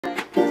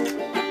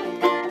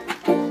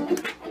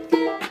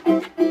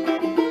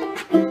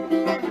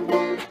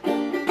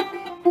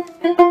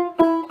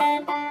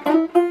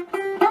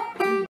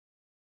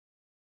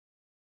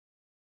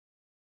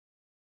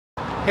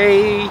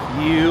Hey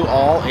you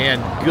all,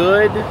 and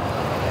good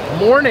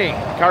morning.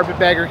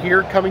 Carpetbagger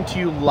here, coming to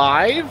you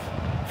live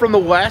from the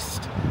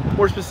west.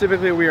 More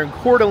specifically, we are in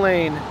Coeur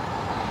d'Alene,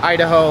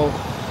 Idaho,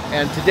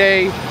 and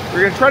today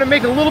we're going to try to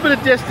make a little bit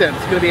of distance.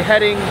 Going to be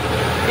heading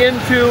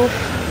into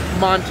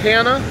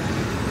Montana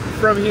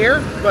from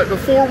here, but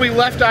before we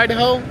left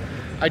Idaho,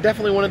 I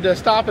definitely wanted to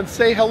stop and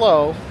say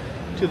hello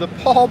to the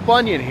Paul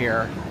Bunyan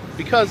here,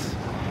 because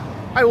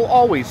I will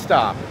always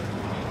stop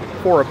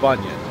for a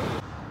Bunyan.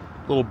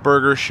 Little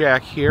burger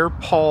shack here,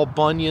 Paul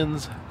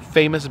Bunyan's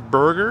famous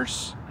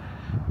burgers,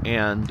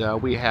 and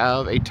we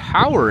have a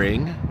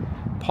towering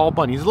Paul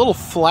Bunyan. He's a little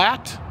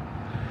flat.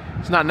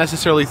 It's not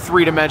necessarily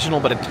three-dimensional,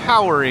 but a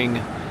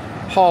towering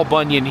Paul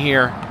Bunyan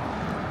here.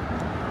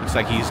 Looks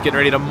like he's getting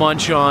ready to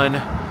munch on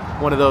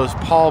one of those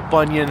Paul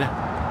Bunyan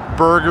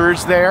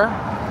burgers there.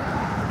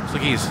 Looks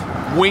like he's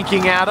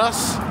winking at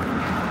us.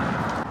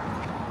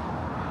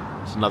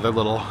 There's another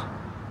little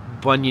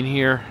Bunyan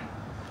here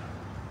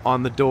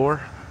on the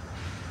door.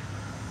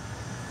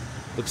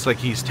 Looks like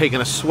he's taking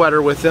a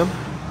sweater with him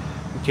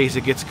in case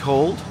it gets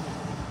cold.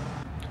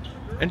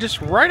 And just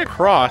right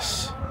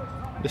across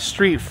the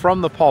street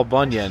from the Paul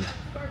Bunyan,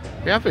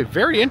 we have a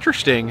very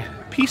interesting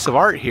piece of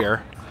art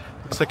here.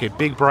 Looks like a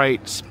big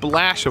bright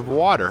splash of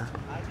water,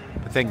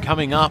 but then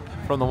coming up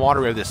from the water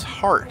we have this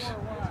heart,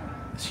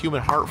 this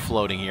human heart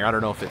floating here. I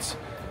don't know if it's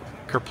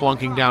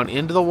kerplunking down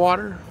into the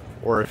water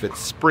or if it's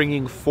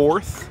springing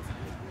forth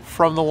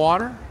from the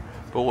water,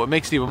 but what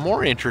makes it even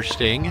more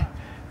interesting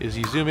is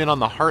you zoom in on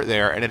the heart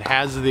there, and it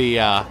has the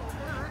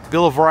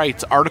Bill of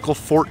Rights, Article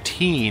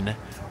 14,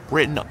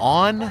 written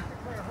on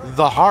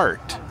the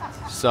heart.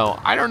 So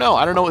I don't know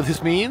what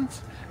this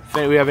means. If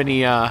we have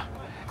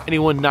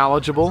anyone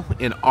knowledgeable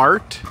in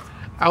art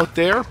out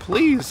there,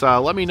 please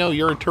let me know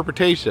your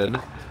interpretation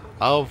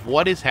of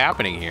what is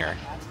happening here.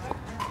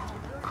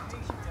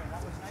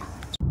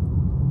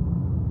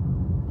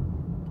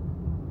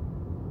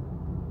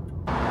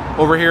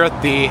 Over here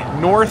at the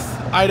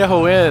North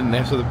Idaho Inn,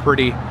 this is a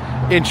pretty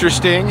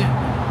interesting.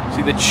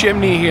 See, the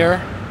chimney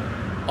here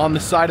on the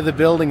side of the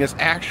building is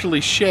actually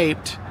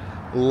shaped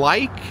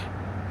like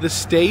the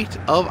state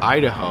of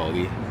Idaho.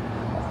 The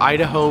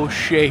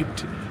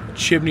Idaho-shaped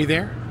chimney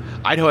there.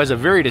 Idaho has a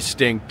very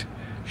distinct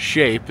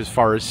shape as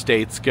far as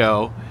states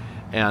go,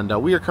 and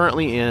we are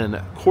currently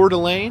in Coeur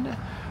d'Alene,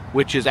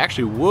 which is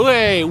actually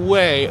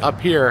way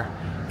up here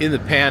in the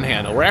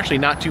Panhandle. We're actually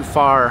not too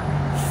far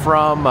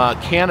from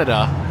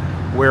Canada,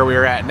 where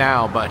we're at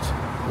now, but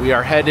we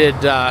are headed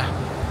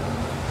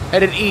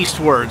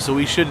eastward, so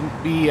we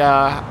shouldn't be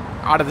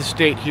out of the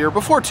state here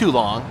before too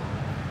long.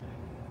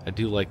 I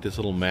do like this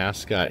little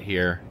mascot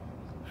here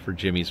for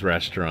Jimmy's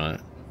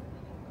restaurant.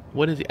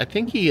 What is he? I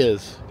think he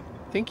is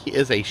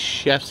a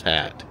chef's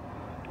hat.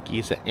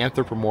 He's an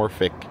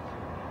anthropomorphic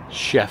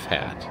chef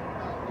hat.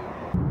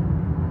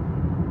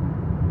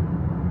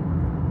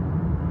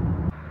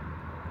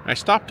 I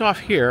stopped off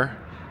here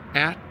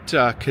at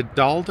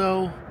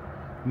Cadaldo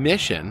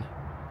Mission.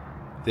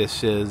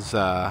 This is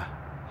a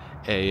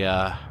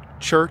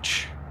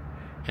church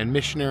and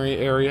missionary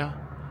area,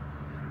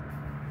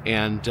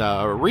 and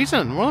one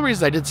of the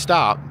reasons I did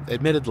stop,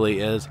 admittedly,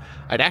 is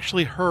I'd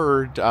actually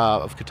heard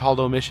of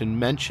Cadaldo Mission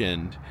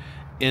mentioned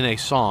in a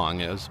song.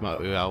 It was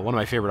one of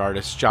my favorite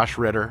artists, Josh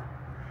Ritter,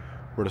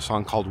 wrote a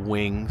song called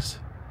Wings,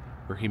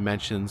 where he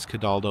mentions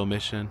Cadaldo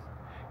Mission.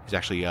 He's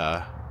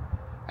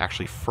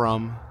actually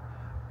from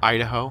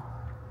Idaho.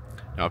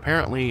 Now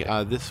apparently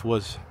this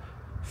was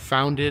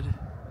founded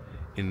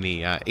in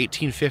the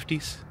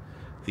 1850s.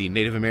 The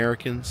Native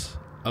Americans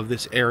of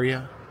this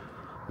area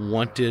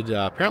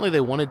apparently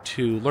they wanted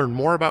to learn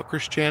more about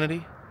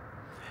Christianity,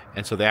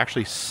 and so they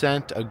actually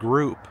sent a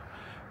group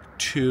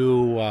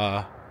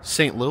to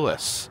St.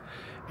 Louis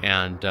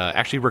and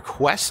actually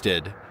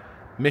requested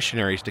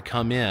missionaries to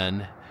come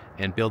in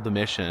and build the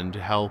mission to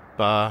help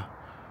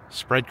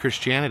spread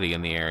Christianity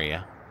in the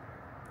area.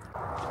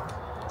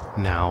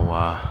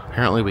 Now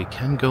apparently we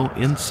can go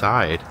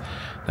inside.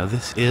 Now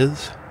this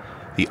is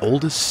the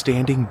oldest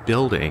standing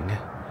building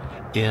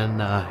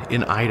in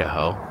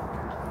Idaho,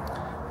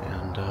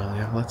 and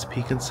yeah, let's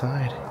peek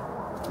inside.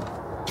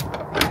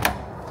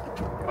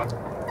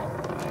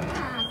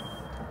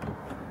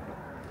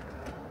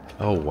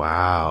 Oh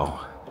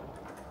wow,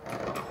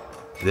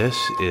 this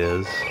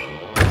is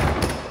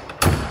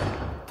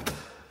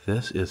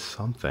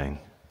something.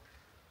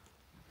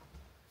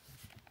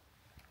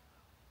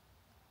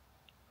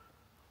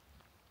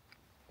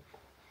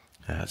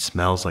 It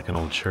smells like an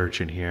old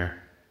church in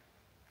here.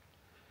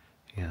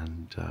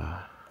 And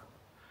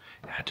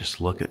yeah, just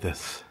look at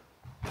this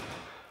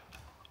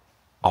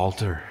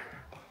altar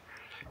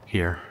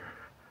here.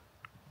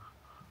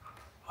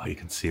 Oh, you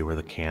can see where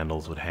the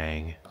candles would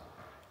hang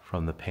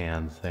from the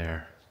pans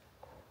there.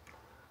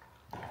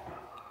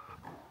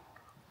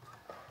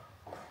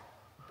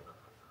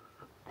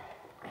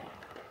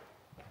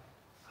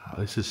 Oh,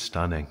 this is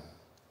stunning.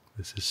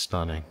 This is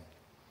stunning.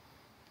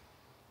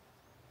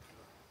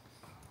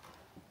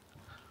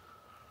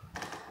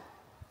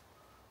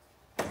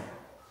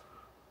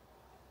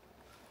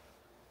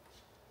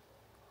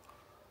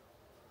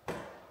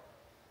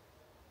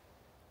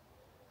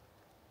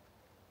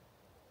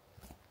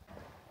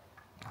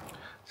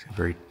 It's a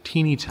very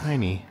teeny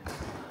tiny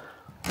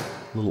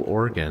little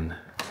organ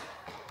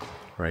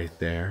right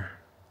there.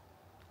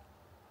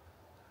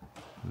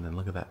 And then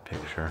look at that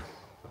picture.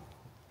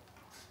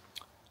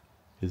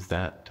 Is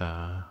that,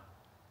 I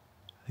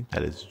think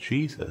that is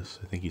Jesus.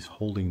 I think he's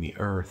holding the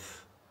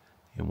earth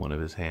in one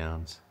of his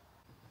hands.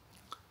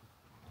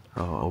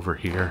 Oh, over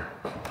here,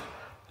 I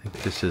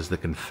think this is the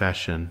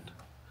confession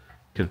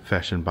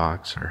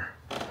box or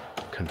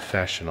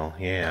confessional,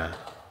 yeah.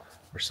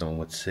 Where someone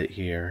would sit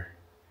here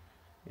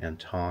and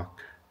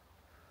talk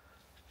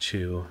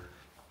to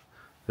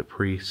the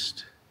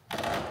priest.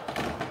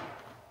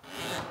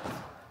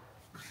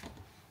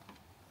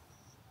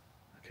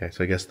 Okay,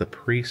 so I guess the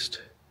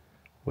priest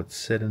would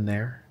sit in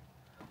there.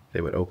 They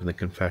would open the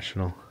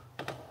confessional.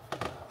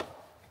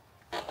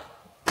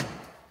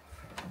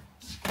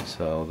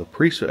 So the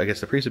priest, I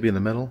guess the priest would be in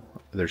the middle.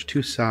 There's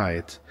two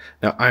sides.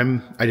 Now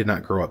I did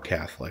not grow up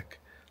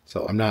Catholic,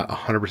 so I'm not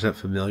 100%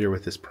 familiar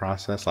with this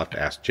process. I'll have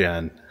to ask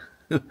Jen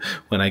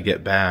when I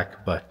get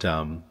back, but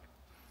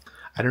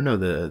I don't know,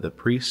 the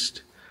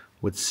priest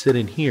would sit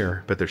in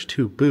here, but there's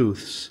two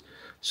booths.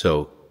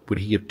 So would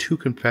he give two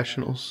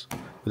confessionals?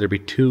 Would there be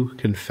two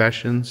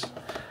confessions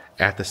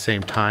at the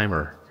same time,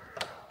 or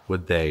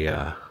would they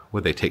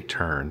take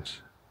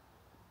turns?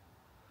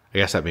 I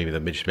guess that maybe they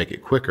just make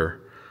it quicker.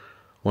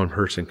 One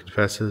person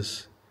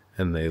confesses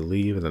and they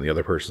leave, and then the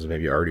other person's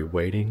maybe already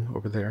waiting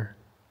over there.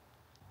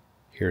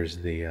 Here's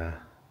the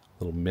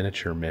little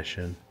miniature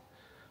mission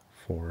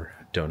for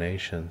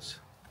donations.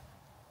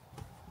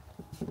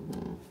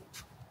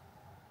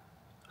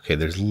 Okay,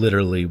 there's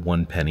literally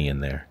 1 penny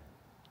in there.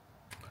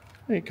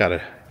 You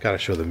gotta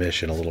show the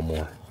mission a little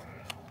more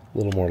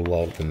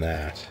love than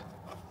that.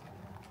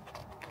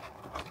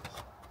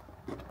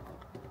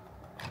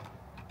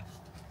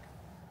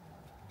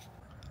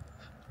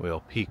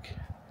 We'll peek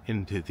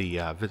into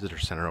the visitor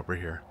center over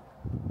here.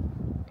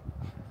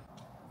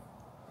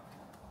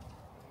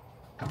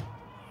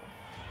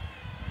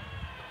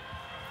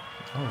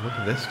 Oh, look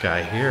at this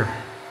guy here.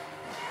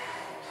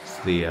 It's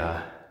the,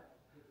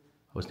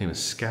 his name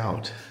is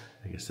Scout.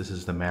 I guess this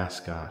is the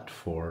mascot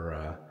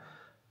for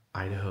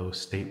Idaho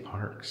State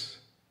Parks.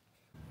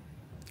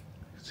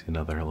 See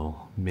another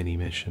little mini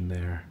mission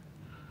there.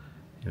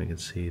 And we can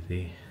see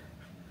the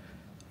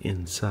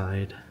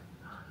inside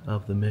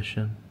of the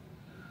mission.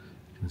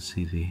 You can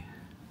see the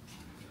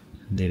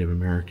Native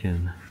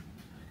American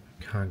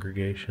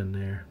congregation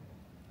there.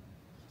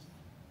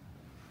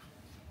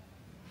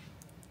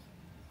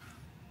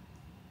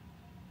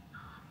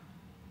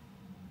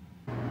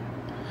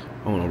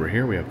 Oh, and over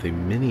here we have the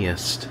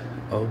miniest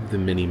of the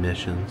mini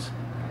missions.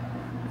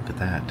 Look at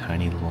that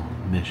tiny little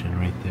mission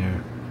right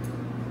there.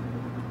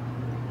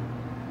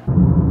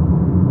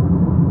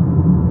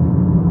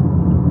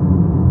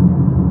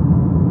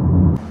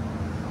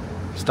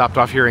 Stopped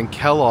off here in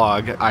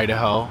Kellogg,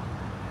 Idaho,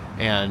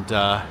 and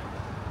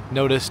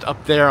noticed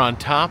up there on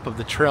top of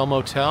the Trail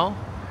Motel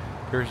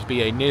appears to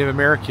be a Native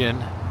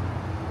American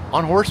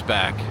on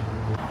horseback.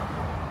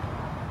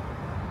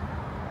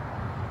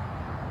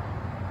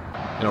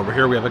 And over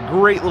here we have a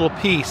great little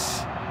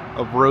piece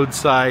of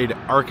roadside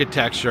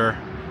architecture,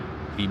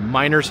 the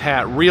Miner's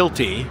Hat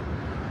Realty,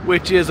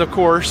 which is, of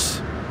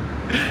course,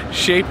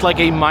 shaped like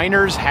a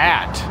miner's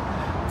hat.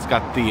 It's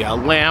got the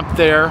lamp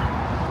there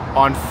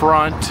on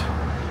front,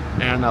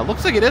 and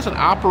looks like it is an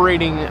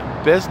operating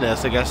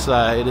business. I guess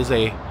it is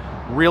a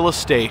real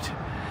estate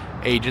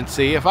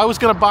agency. If I was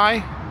gonna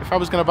buy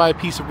a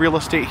piece of real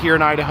estate here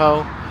in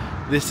Idaho,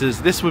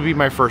 this would be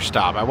my first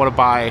stop. I want to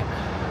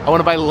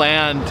buy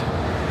land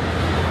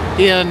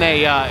in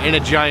a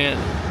giant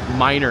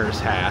miner's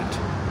hat.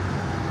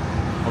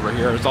 Over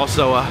here is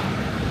also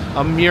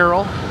a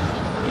mural.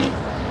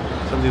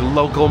 Some of the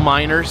local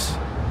miners.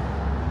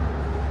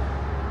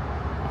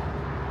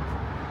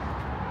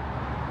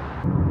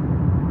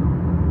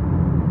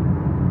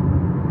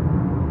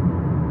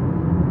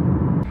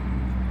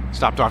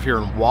 Stopped off here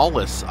in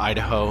Wallace,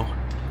 Idaho.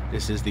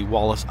 This is the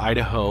Wallace,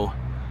 Idaho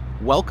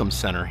Welcome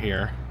Center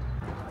here.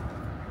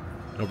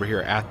 And over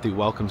here at the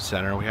Welcome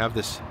Center, we have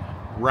this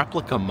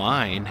replica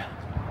mine.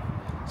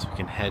 So we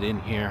can head in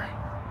here.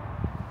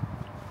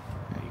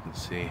 And you can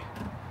see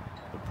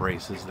the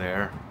braces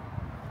there,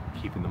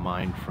 keeping the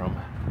mine from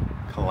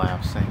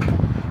collapsing.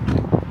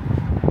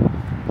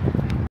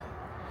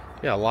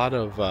 Yeah, a lot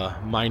of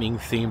mining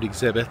themed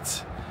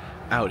exhibits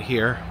out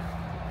here.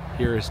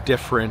 Here is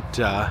different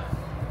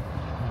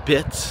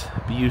bits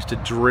be used to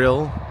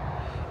drill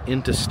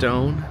into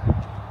stone.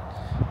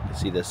 You can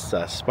see this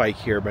spike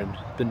here been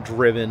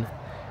driven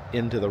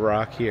into the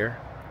rock here.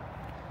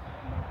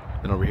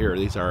 And over here,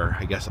 these are,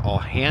 I guess, all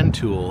hand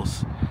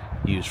tools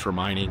used for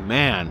mining.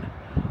 Man,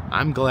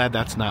 I'm glad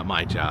that's not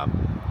my job.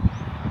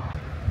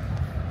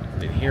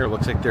 In here, it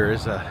looks like there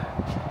is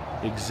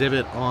a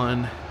exhibit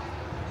on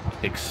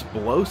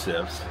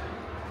explosives.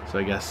 So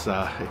I guess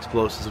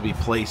explosives will be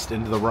placed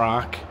into the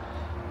rock.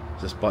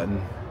 Does this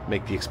button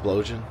make the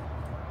explosion?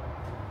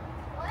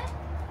 What?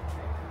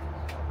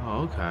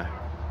 Oh, okay.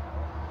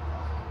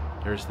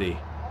 There's the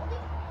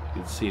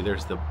You can see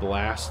there's the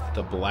blast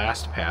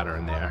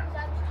pattern there.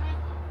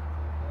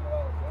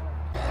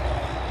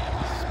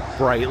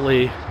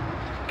 Brightly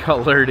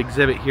colored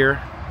exhibit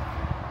here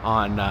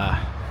on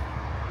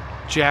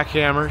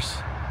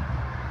jackhammers.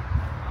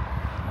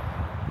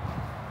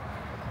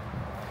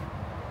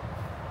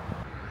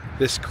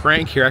 This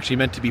crank here actually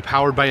meant to be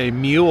powered by a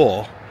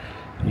mule.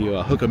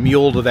 You hook a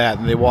mule to that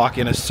and they walk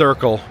in a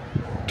circle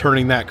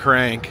turning that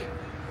crank.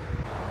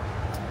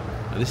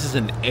 Now, this is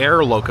an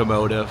air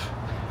locomotive.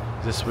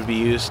 This would be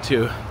used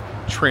to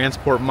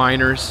transport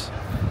miners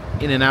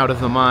in and out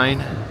of the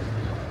mine.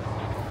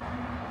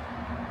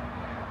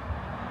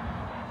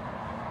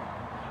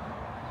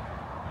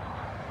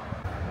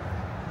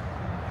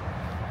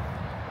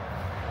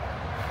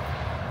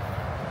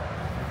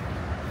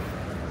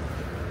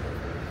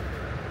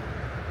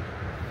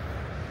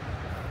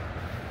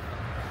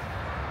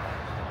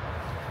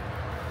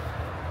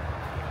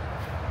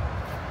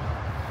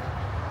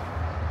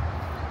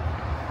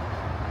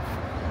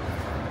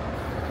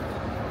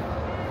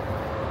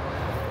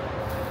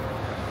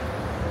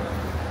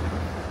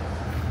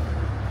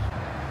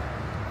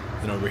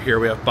 And over here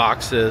we have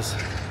boxes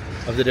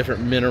of the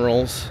different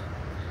minerals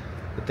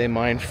that they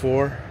mine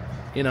for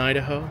in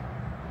Idaho.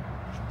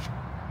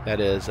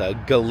 That is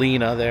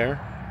galena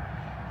there.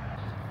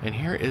 And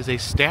here is a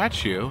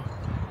statue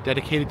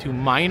dedicated to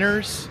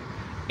miners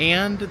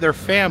and their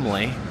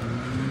family.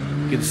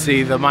 You can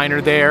see the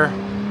miner there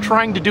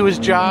trying to do his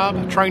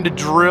job, trying to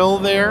drill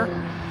there,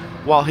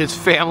 while his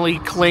family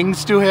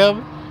clings to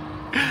him.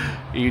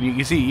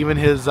 You see even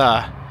his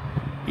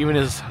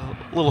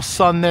little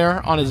son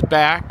there on his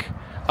back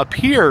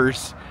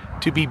appears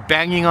to be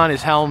banging on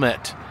his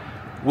helmet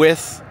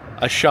with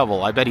a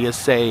shovel. I bet he is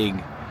saying,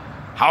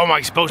 how am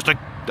I supposed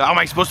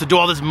to do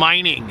all this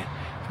mining?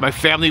 My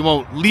family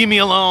won't leave me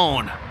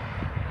alone.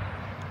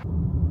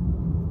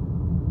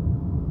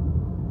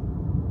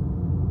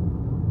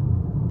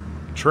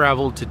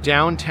 Traveled to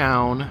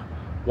downtown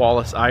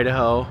Wallace,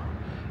 Idaho,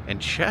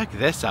 and check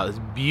this out, this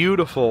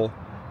beautiful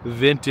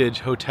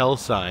vintage hotel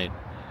sign.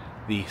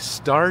 The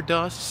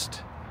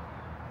Stardust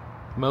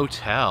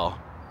Motel.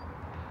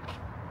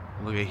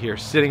 Look at here,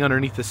 sitting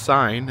underneath the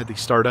sign at the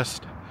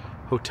Stardust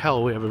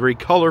Hotel, we have a very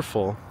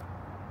colorful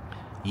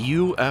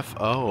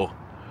UFO.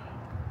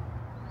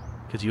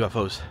 Because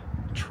UFOs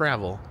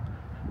travel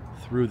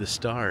through the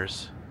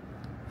stars.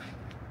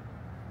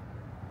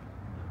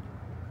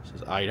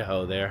 This is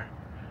Idaho there.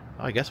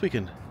 Oh, I guess we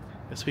can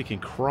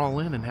crawl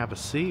in and have a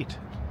seat.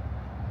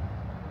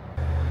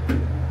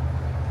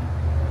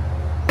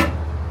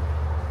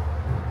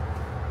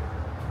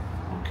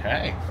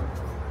 Okay.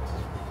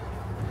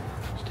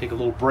 Just take a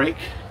little break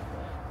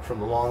from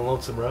the long,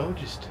 lonesome road,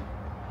 just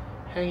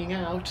hanging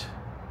out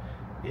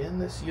in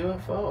this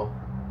UFO.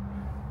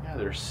 Yeah,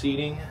 there's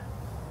seating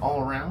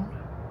all around,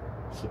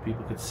 so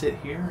people could sit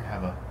here and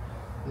have a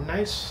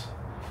nice,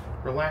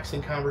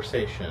 relaxing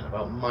conversation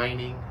about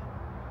mining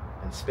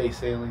and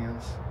space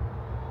aliens.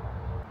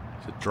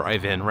 It's a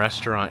drive-in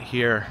restaurant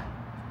here.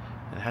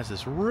 It has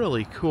this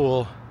really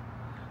cool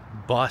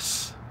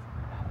bus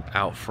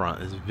out front,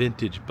 this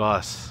vintage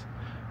bus.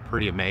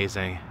 Pretty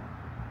amazing.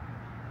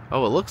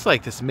 Oh, it looks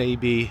like this may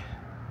be,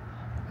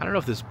 I don't know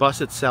if this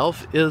bus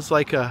itself is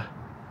like a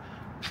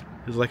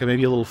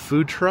maybe a little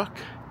food truck.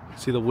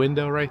 See the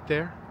window right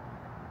there?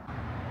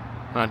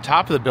 On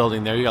top of the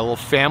building there, you got a little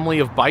family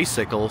of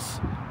bicycles.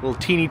 A little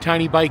teeny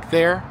tiny bike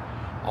there,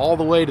 all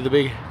the way to the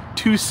big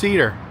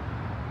two-seater.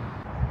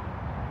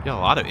 You got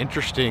a lot of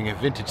interesting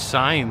vintage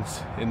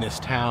signs in this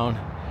town.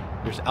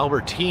 There's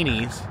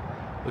Albertini's.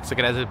 Looks like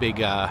it has a big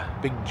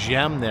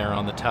gem there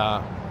on the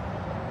top.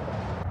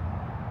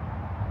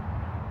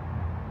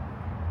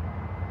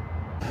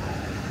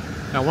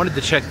 Now, I wanted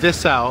to check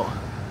this out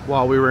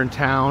while we were in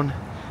town.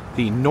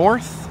 The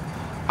North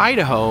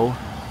Idaho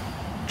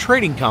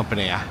Trading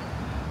Company.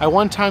 I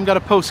one time got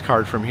a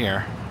postcard from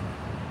here.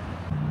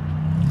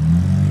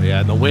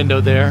 Yeah, in the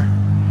window there,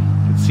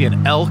 you can see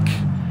an elk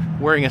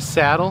wearing a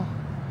saddle.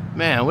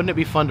 Man, wouldn't it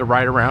be fun to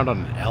ride around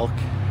on an elk?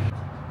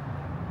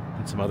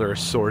 And some other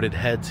assorted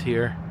heads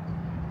here.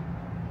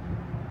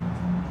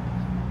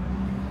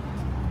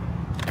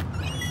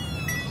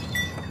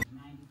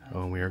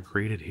 Oh, and we are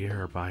greeted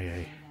here by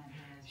a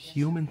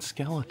human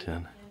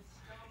skeleton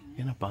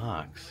in a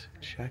box.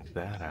 Check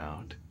that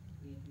out.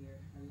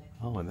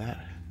 Oh, and that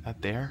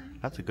there,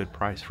 that's a good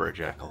price for a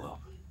jackalope.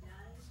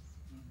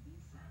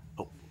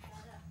 Oh,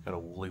 got a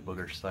woolly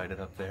booger sighted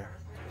up there.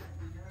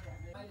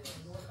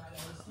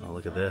 Oh,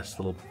 look at this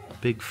little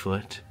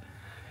Bigfoot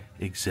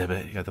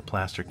exhibit. You got the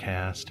plaster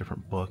cast,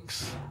 different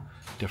books,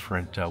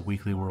 different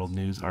Weekly World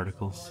News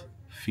articles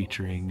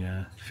featuring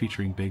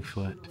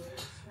Bigfoot.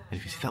 And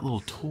if you see that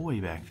little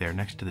toy back there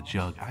next to the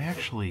jug, I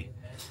actually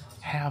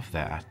have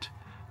that.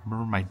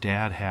 Remember, my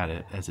dad had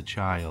it as a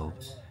child,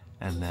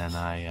 and then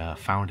I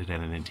found it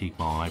at an antique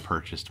mall and I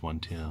purchased one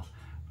too.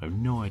 I have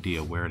no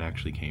idea where it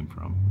actually came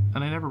from,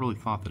 and I never really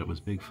thought that it was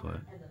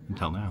Bigfoot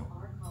until now.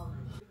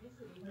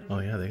 Oh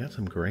yeah, they got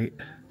some great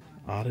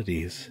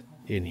oddities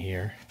in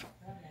here.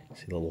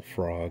 See the little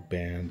frog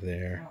band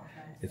there.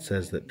 it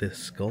says that this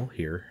skull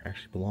here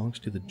actually belongs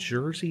to the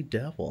Jersey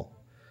Devil,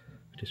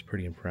 which is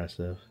pretty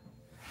impressive.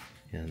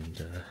 And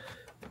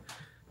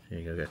there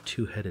you go, got a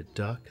two-headed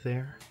duck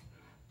there.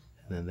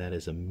 And then that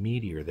is a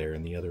meteor there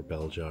in the other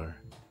bell jar.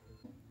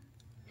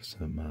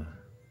 Some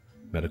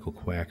medical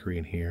quackery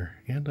in here.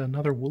 And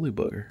another woolly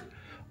booger.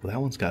 Well, that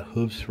one's got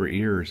hooves for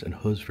ears and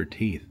hooves for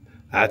teeth.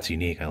 That's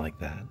unique, I like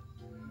that.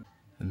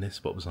 And this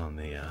is what was on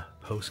the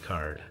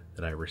postcard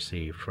that I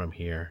received from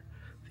here.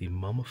 The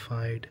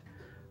mummified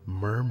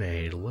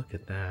mermaid. Look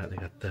at that. They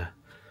got the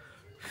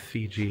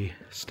Fiji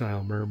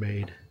style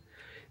mermaid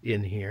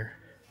in here.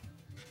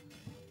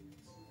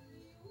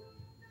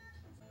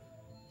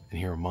 And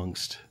here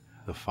amongst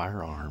the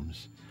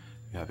firearms,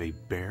 you have a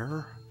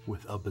bear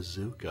with a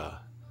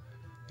bazooka.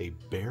 A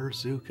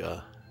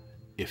bear-zooka,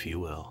 if you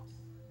will.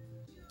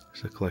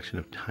 There's a collection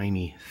of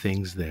tiny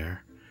things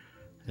there.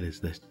 That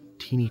is the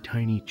teeny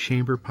tiny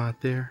chamber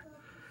pot there.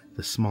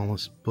 The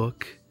smallest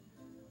book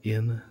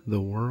in the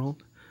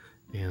world.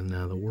 And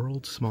the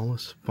world's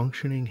smallest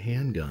functioning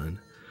handgun,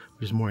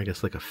 which is more, I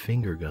guess, like a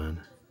finger gun.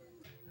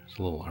 There's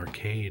a little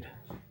arcade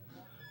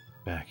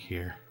back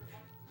here.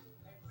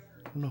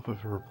 I don't know if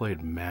I've ever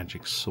played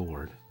Magic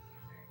Sword.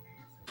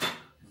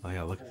 Oh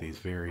yeah, look at these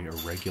very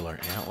irregular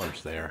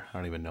antlers there. I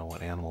don't even know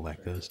what animal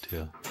that goes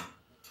to.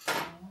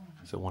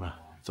 Is it one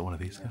of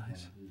these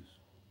guys?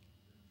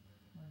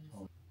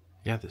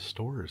 Yeah, this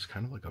store is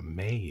kind of like a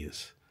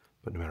maze,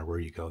 but no matter where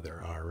you go,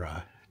 there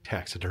are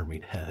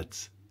taxidermied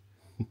heads.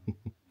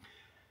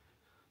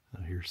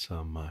 Here's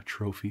some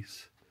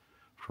trophies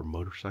for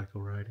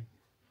motorcycle riding.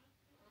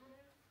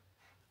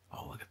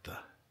 Oh, look at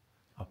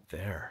up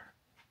there.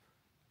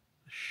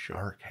 The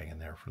shark hanging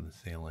there from the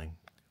ceiling.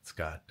 It's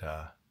got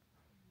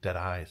dead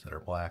eyes that are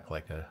black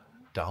like a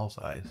doll's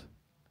eyes.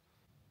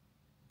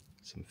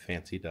 Some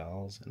fancy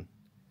dolls and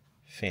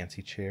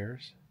fancy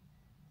chairs.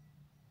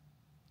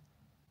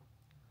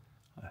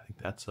 I think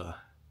that's a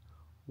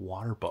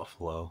water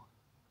buffalo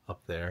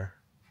up there.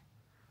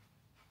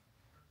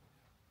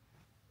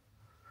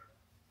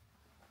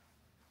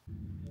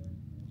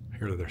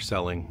 Here they're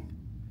selling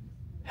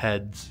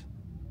heads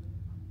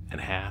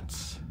and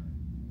hats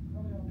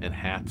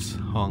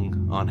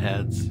hung on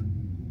heads.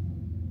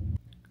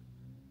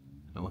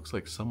 It looks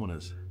like someone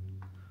has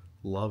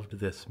loved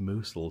this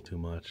moose a little too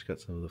much.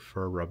 Got some of the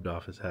fur rubbed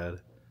off his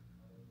head.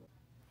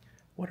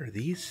 What are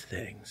these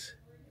things?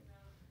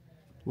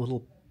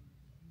 Little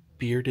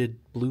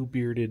blue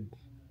bearded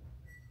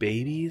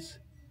babies?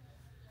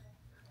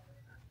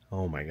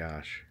 Oh my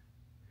gosh.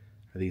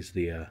 Are these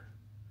the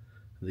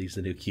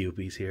new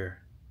Cupies here?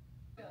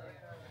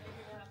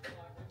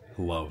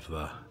 Love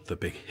the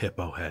big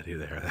hippo head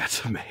there.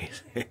 That's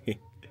amazing.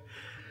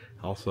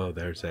 Also,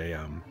 there's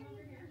a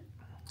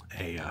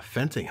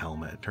fencing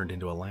helmet turned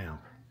into a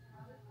lamp.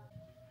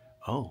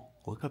 Oh,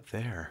 look up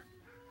there.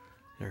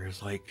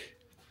 There's like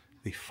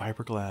the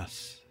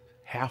fiberglass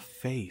half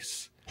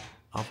face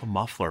of a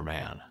Muffler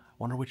Man.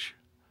 Wonder which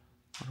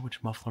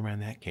Muffler Man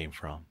that came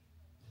from.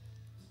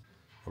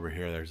 Over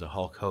here, there's a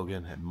Hulk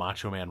Hogan and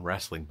Macho Man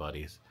wrestling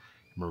buddies.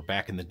 Remember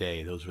back in the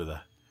day, those were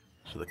the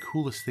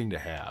coolest thing to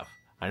have.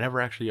 I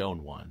never actually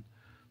owned one,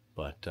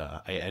 but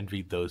I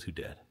envied those who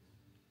did.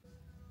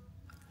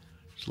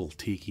 There's a little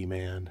Tiki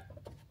Man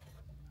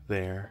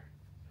there.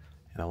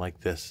 And I like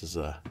this as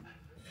a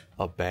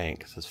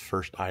bank. It says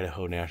First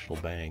Idaho National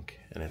Bank,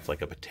 and it's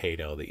like a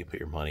potato that you put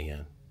your money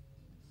in.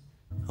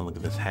 And look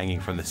at this hanging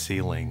from the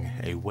ceiling.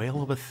 A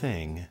whale of a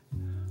thing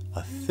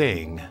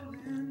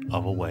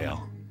of a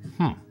whale.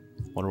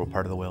 Wonder what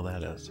part of the whale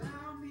that is.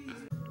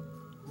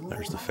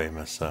 There's the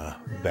famous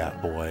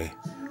Bat Boy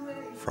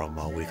from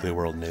Weekly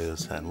World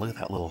News, and look at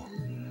that little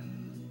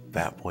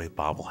Bat Boy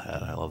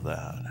bobblehead. I love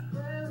that.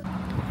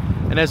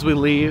 And as we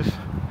leave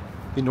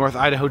the North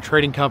Idaho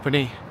Trading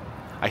Company,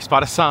 I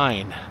spot a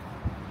sign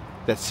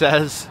that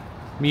says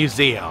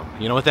museum.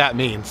 You know what that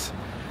means?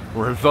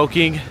 We're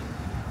invoking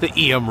the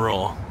EM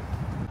rule.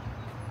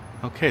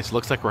 Okay, so it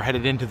looks like we're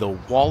headed into the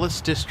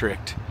Wallace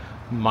District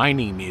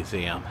Mining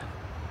Museum.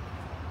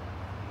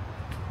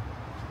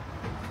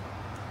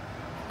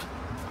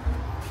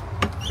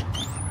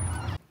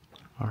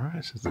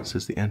 Alright, so this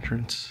is the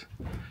entrance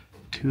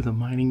to the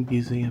mining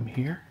museum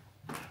here.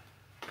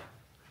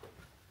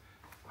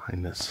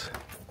 Behind this.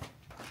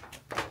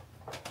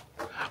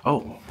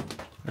 Oh,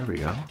 there we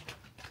go.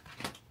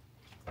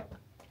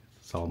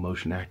 It's all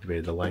motion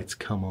activated. The lights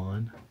come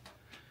on.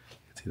 You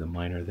can see the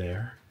miner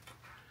there.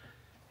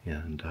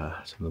 And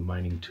some of the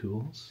mining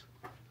tools.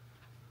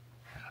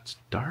 It's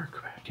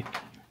dark back in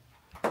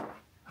here.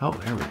 Oh,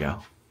 there we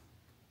go.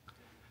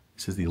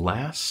 This is the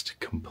last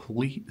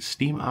complete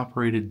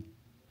steam-operated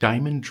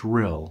diamond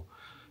drill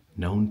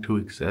known to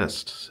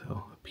exist.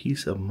 So a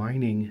piece of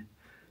mining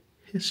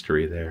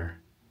history there.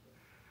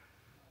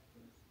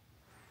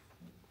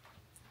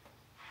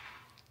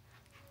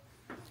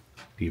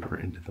 Deeper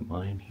into the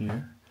mine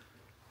here.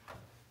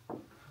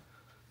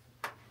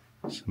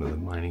 Some of the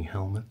mining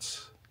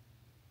helmets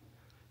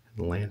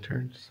and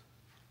lanterns.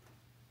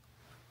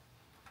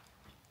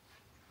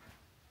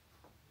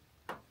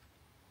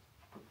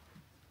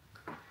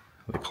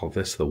 call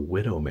this the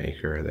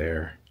Widowmaker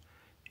there.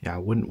 Yeah, I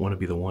wouldn't want to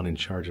be the one in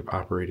charge of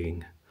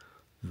operating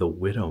the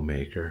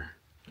Widowmaker.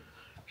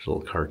 There's a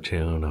little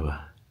cartoon of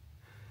a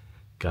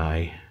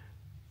guy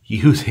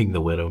using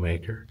the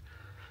Widowmaker.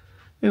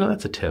 You know,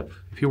 that's a tip.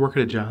 If you work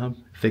at a job,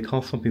 if they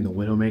call something the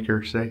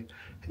Widowmaker, say,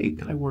 hey,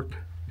 can I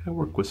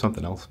work with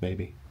something else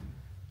maybe?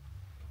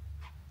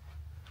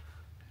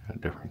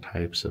 Different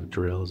types of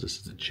drills. This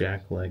is a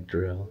jackleg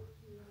drill.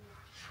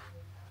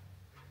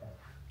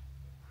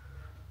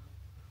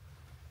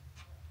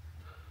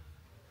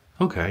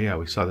 Okay, yeah,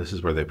 we saw this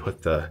is where they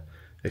put the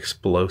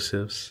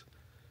explosives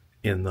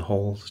in the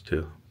holes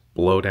to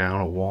blow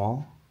down a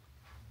wall.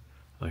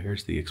 Well,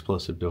 here's the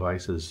explosive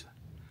devices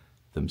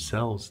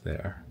themselves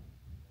there.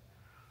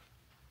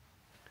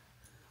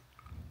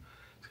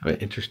 It's kind of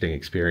an interesting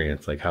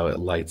experience, like how it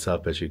lights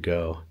up as you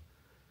go.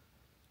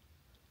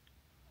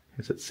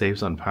 Because it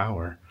saves on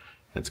power.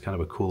 It's kind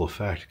of a cool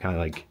effect, kind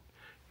of like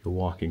you're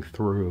walking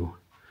through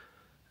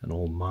an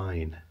old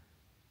mine.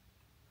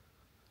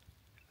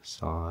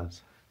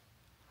 Saws.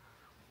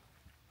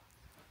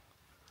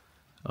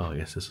 Oh, I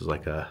guess this is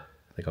like a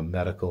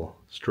medical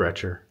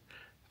stretcher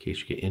in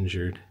case you get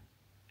injured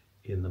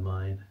in the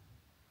mine.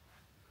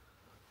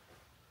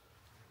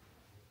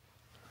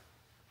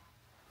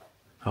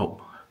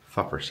 Oh, I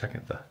thought for a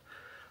second the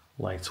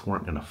lights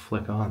weren't going to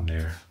flick on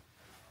there.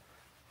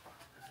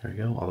 There you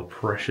go, all the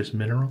precious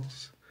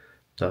minerals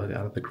dug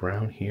out of the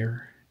ground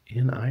here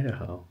in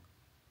Idaho.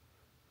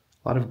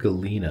 A lot of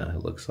galena,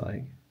 it looks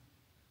like.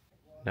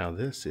 Now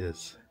this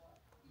is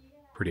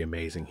pretty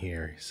amazing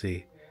here. You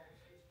see,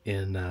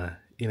 in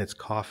its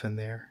coffin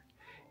there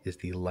is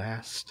the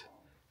last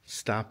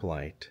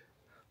stoplight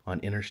on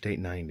Interstate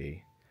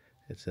 90.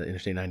 It's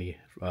Interstate 90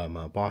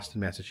 from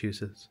Boston,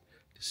 Massachusetts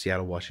to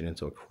Seattle, Washington.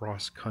 So a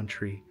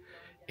cross-country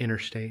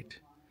interstate.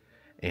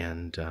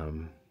 And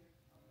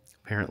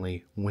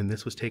apparently when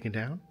this was taken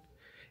down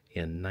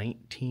in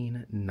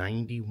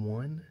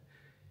 1991,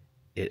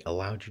 it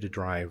allowed you to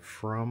drive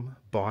from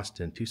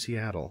Boston to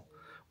Seattle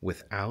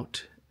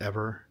without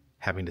ever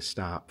having to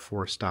stop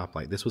for a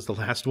stoplight. This was the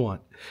last one.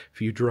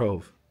 If you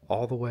drove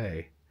all the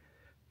way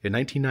in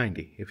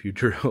 1990, if you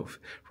drove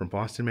from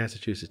Boston,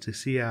 Massachusetts to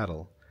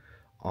Seattle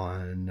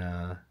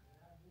on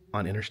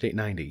Interstate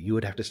 90, you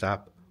would have to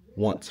stop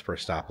once for a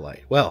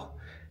stoplight. Well,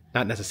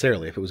 not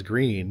necessarily. If it was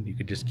green, you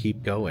could just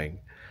keep going.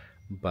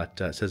 But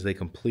it says they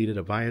completed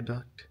a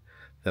viaduct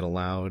that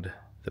allowed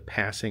the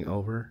passing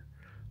over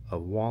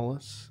of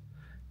Wallace,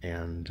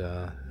 and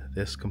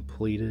this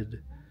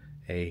completed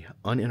a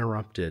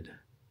uninterrupted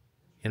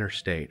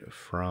interstate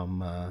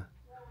from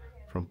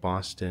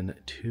Boston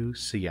to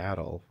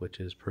Seattle, which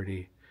is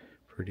pretty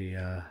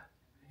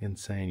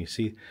insane. You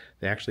see,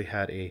 they actually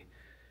had a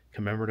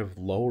commemorative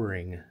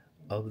lowering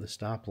of the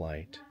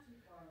stoplight.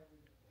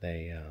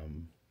 They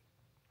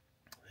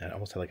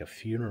almost had like a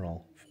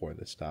funeral for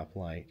the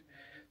stoplight.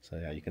 So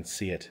yeah, you can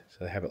see it.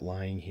 So they have it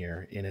lying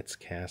here in its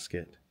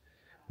casket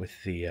with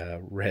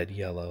the red,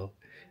 yellow,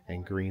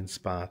 and green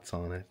spots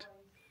on it.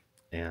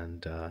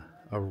 And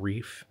a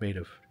wreath made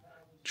of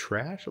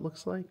trash, it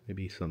looks like.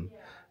 Maybe some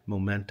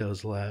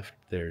mementos left.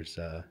 There's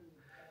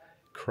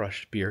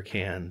crushed beer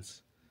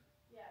cans,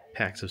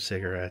 packs of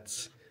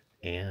cigarettes,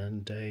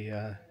 and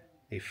a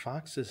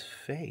fox's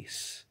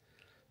face.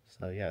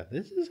 So yeah,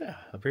 this is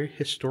a very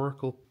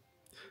historical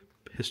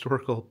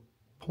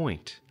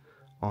point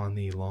on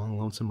the long,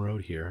 lonesome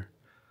road here,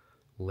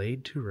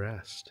 laid to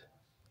rest.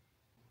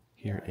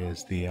 Here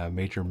is the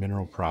major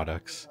mineral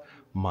products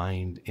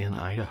mined in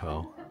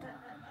Idaho.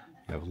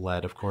 You have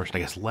lead, of course. I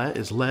guess lead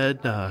is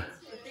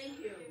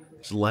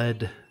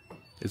lead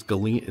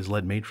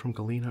made from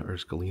galena, or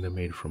is galena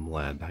made from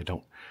lead?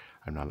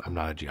 I'm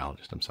not a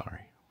geologist. I'm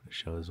sorry. It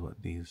shows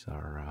what these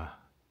are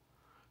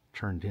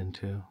turned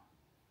into.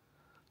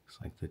 Looks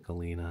like the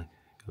galena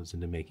goes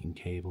into making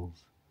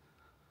cables.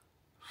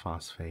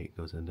 Phosphate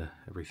goes into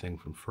everything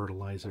from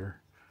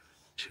fertilizer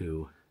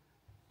to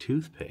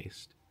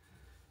toothpaste.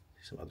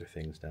 Some other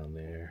things down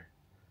there.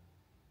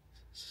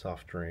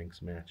 Soft drinks,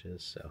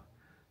 matches. So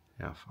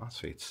yeah,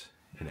 phosphate's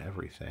in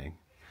everything.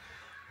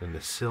 Then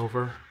the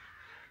silver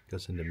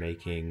goes into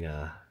making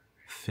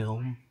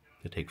film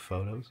to take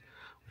photos,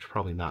 which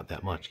probably not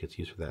that much gets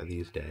used for that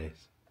these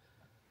days.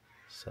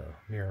 So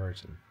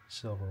mirrors and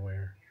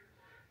silverware.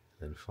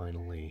 And then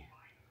finally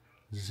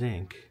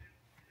zinc.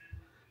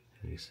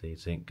 You see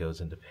zinc goes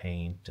into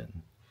paint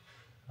and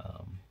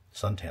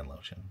suntan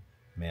lotion.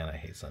 Man, I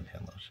hate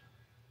suntan lotion.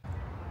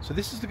 So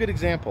this is a good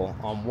example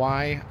on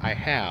why I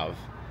have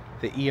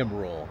the EM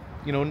rule.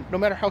 You know, no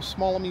matter how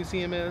small a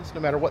museum is, no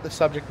matter what the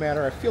subject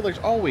matter, I feel there's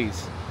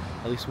always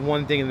at least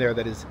one thing in there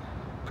that is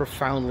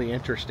profoundly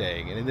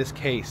interesting. And in this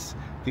case,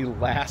 the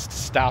last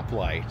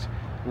stoplight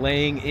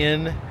laying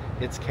in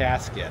its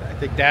casket. I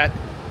think that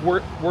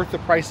worth the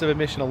price of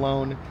admission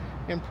alone,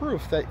 and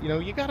proof that, you know,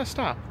 you gotta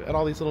stop at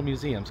all these little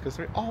museums because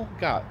they all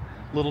got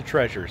little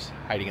treasures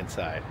hiding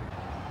inside.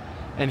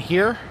 And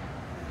here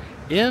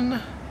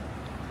in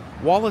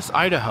Wallace,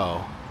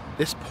 Idaho,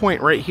 this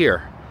point right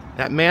here,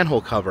 that manhole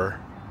cover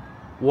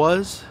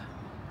was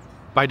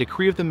by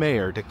decree of the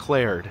mayor,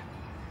 declared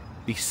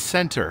the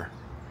center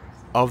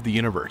of the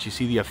universe. You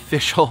see the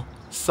official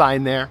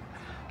sign there?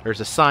 There's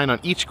a sign on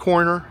each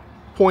corner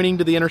pointing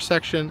to the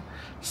intersection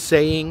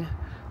saying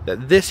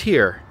that this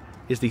here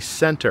is the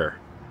center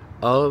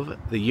of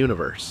the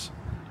universe.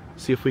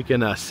 See if we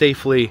can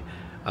safely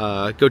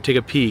go take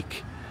a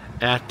peek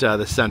at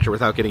the center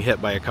without getting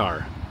hit by a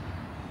car.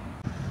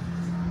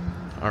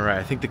 All right,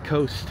 I think the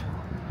coast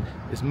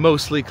is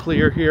mostly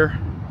clear here.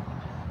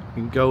 You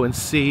can go and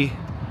see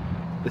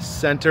the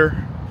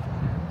center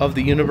of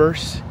the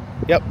universe.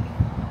 Yep.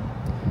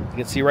 You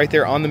can see right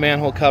there on the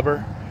manhole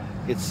cover,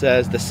 it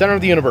says the center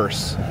of the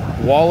universe,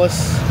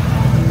 Wallace,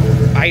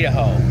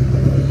 Idaho.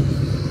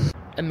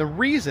 And the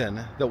reason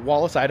that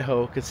Wallace,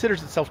 Idaho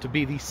considers itself to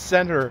be the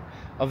center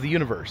of the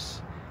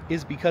universe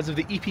is because of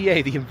the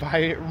EPA, the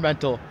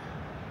Environmental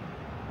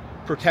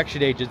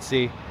Protection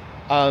Agency.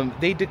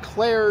 They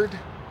declared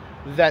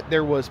that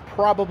there was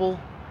probable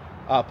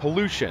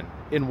pollution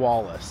in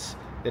Wallace.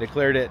 They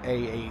declared it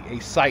a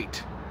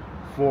site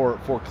for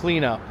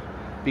cleanup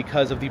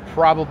because of the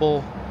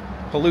probable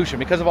pollution,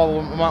 because of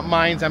all the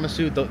mines. I'm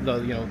assuming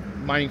the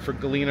mining for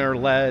galena or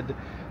lead,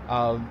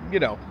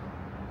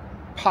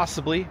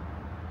 possibly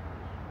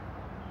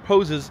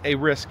poses a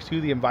risk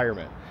to the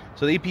environment.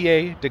 So the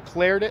EPA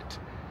declared it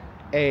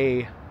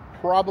a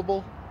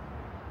probable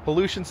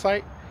pollution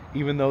site,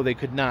 even though they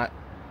could not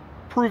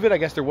prove it. I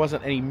guess there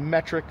wasn't any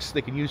metrics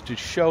they could use to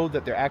show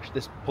that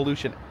this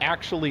pollution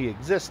actually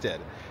existed.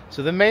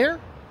 So the mayor,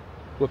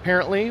 who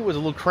apparently was a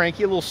little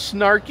cranky, a little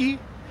snarky,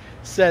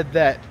 said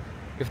that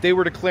if they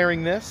were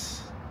declaring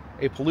this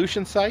a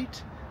pollution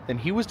site, then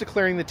he was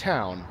declaring the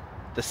town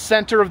the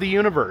center of the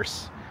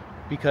universe,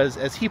 because,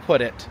 as he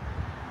put it,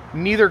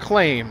 neither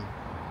claim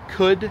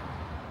could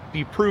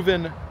be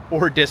proven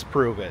or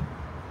disproven.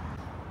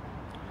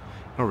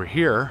 Over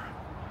here,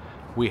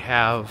 we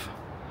have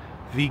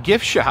the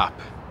gift shop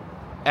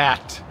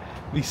at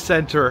the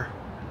center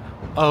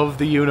of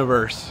the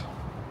universe.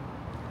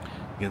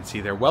 You can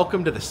see there,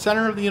 welcome to the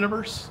center of the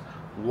universe,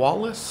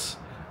 Wallace,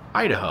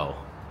 Idaho.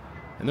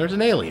 And there's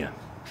an alien.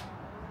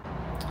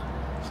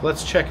 So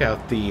let's check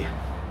out the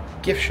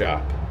gift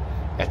shop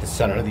at the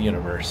center of the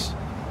universe.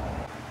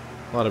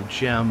 A lot of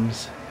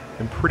gems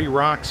and pretty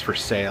rocks for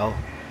sale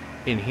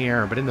in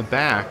here, but in the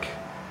back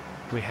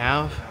we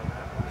have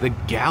the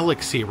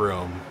galaxy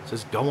room. It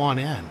says go on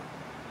in.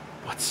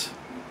 What's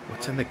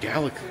in the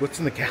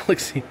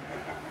galaxy?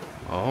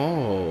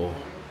 Oh,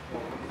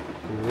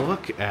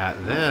 look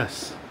at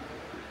this.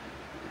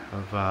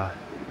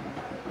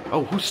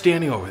 Oh, who's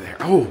standing over there?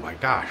 Oh my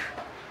gosh,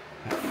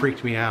 that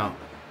freaked me out.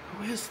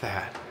 Who is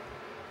that?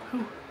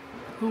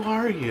 Who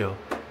are you?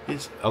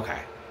 Is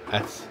that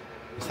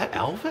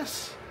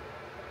Elvis?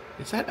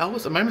 Is that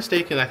Elvis? Am I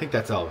mistaken? I think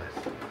that's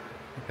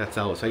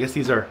Elvis. I guess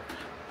these are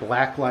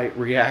blacklight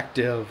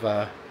reactive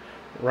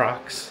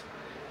rocks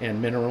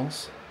and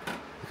minerals.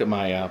 Look at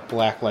my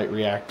blacklight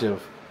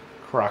reactive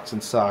Crocs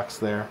and socks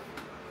there.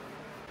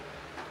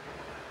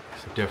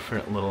 Some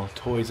different little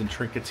toys and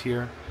trinkets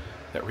here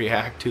that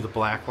react to the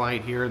black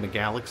light here in the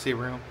galaxy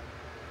room.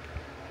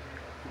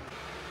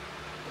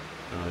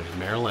 Oh, there's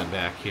Marilyn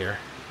back here.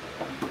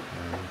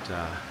 And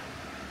yeah,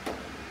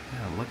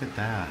 look at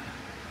that.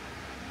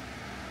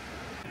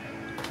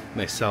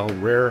 They sell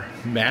rare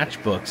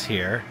matchbooks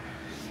here.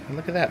 And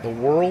look at that, the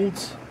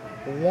world's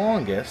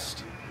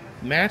longest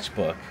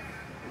matchbook.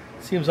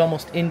 Seems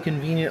almost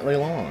inconveniently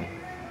long.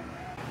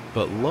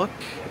 But look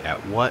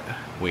at what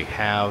we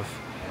have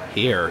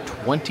here.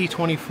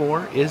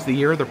 2024 is the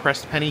year of the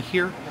pressed penny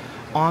here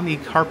on the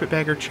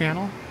Carpetbagger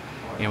channel.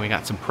 And we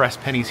got some pressed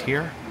pennies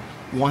here.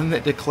 One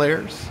that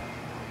declares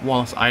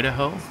Wallace,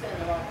 Idaho,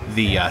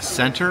 the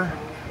center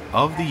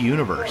of the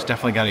universe.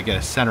 Definitely got to get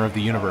a center of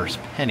the universe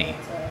penny.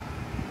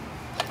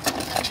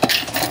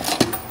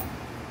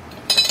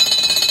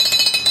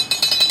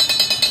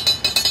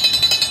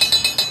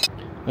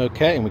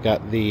 Okay, and we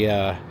got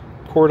the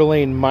Coeur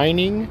d'Alene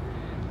Mining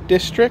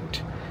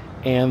District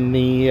and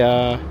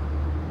the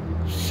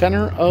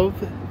center of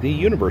the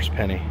universe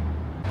penny.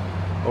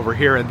 Over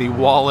here at the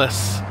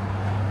Wallace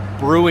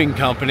Brewing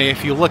Company,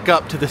 if you look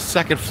up to the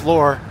second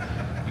floor,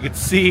 you can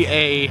see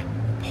a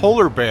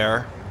polar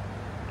bear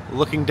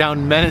looking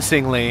down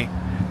menacingly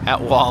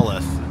at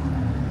Wallace.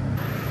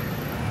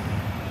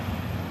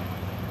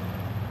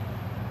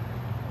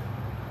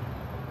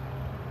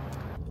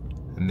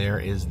 And there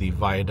is the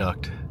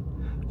viaduct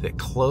that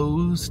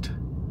closed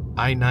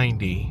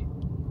I-90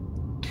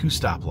 2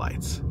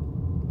 stoplights.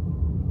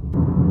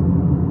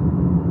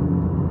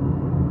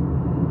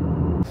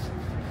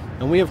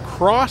 And we have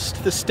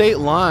crossed the state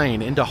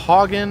line into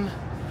Hagen,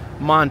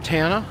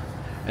 Montana,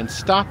 and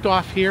stopped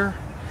off here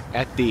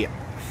at the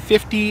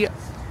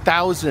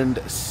 50,000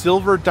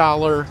 silver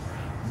dollar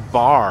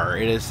bar.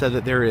 It is said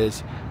that there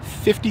is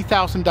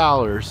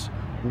 $50,000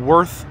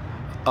 worth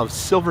of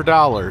silver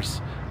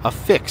dollars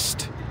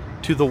affixed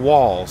to the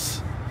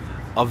walls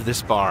of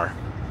this bar.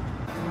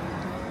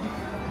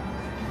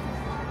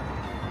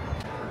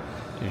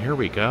 And here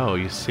we go.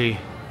 You see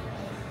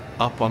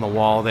up on the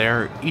wall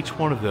there, each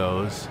one of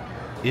those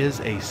is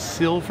a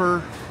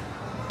silver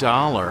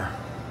dollar.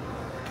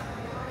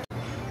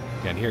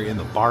 And here in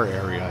the bar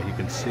area, you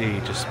can see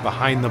just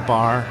behind the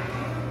bar,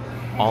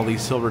 all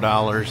these silver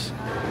dollars.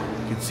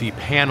 You can see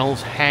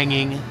panels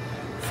hanging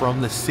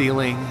from the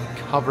ceiling,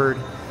 covered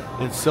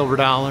in silver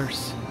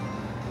dollars.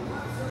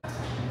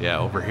 Yeah,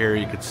 over here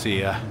you can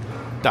see a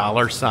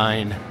dollar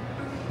sign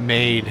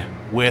made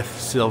with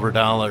silver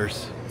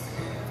dollars.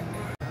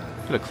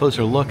 Get a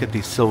closer look at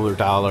these silver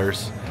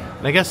dollars.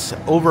 And I guess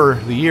over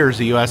the years,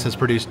 the U.S. has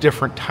produced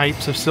different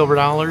types of silver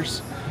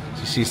dollars.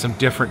 So you see some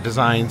different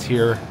designs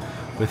here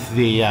with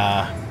the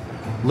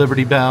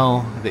Liberty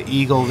Bell, the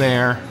Eagle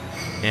there,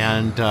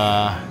 and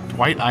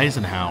Dwight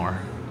Eisenhower.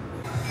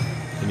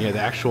 And yeah, the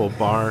actual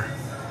bar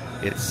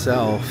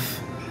itself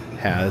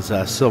has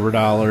silver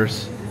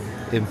dollars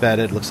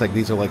embedded. Looks like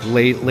these are like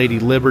Lady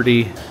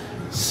Liberty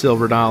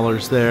silver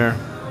dollars there.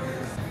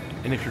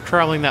 And if you're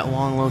traveling that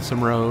long,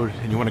 lonesome road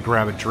and you want to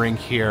grab a drink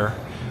here,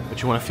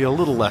 but you want to feel a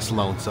little less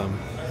lonesome,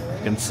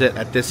 you can sit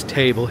at this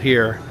table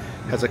here.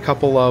 It has a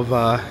couple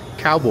of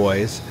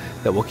cowboys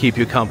that will keep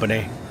you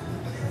company.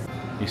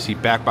 You see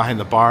back behind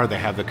the bar, they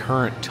have the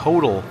current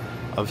total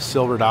of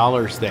silver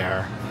dollars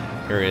there.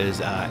 There is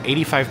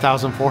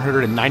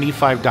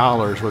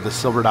 $85,495 worth of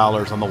silver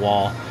dollars on the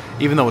wall,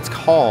 even though it's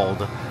called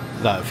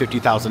the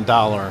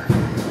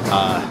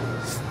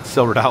 $50,000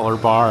 silver dollar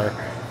bar.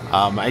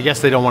 I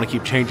guess they don't want to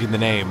keep changing the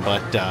name,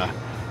 but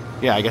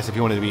yeah, I guess if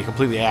you wanted to be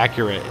completely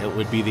accurate, it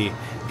would be the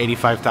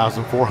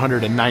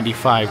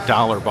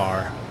 $85,495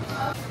 bar.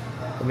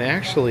 And they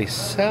actually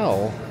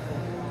sell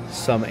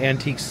some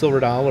antique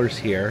silver dollars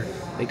here.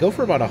 They go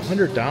for about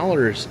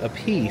 $100 a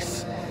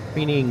piece,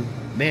 meaning,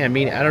 man,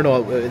 I don't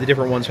know the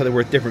different ones, are they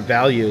worth different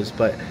values,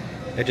 but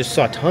I just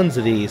saw tons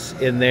of these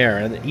in there,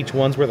 and each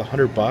one's worth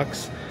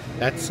 $100.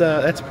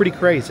 That's pretty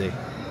crazy.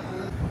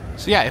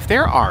 So yeah, if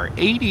there are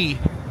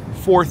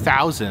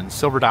 84,000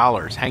 silver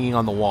dollars hanging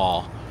on the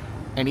wall,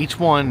 and each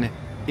one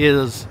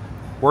is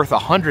worth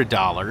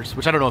 $100,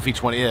 which I don't know if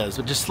each one is,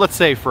 but just let's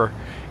say for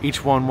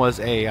each one was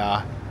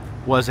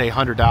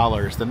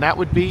 $100, then that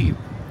would be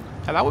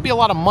a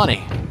lot of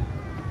money.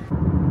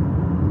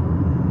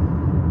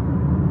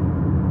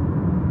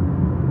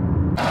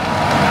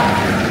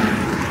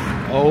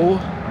 Oh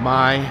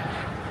my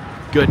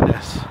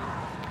goodness!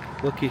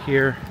 Looky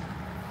here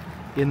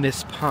in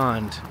this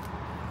pond.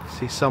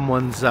 See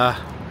someone's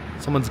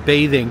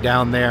bathing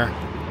down there.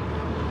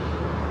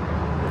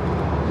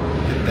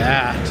 Look at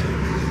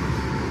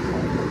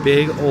that.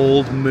 Big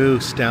old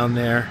moose down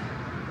there.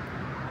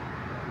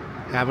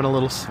 Having a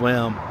little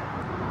swim.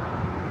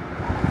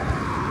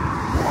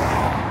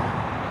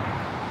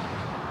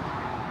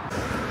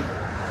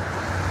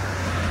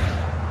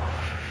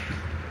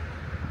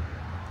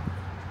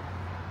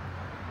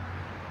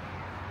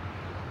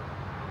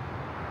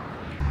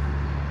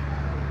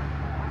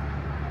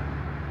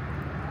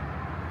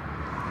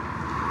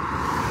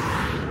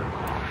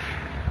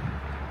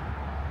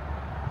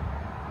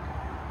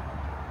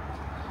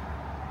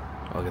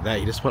 Look at that,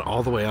 he just went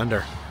all the way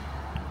under.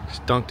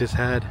 Just dunked his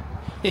head.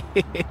 Yeah,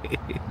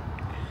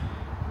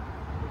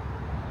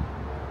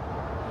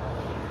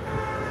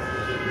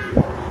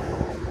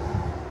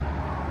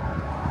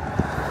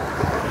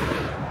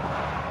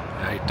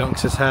 he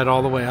dunks his head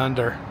all the way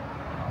under.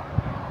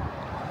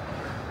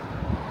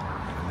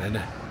 And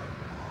then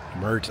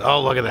emerges.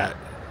 Oh, look at that.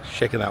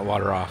 Shaking that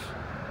water off.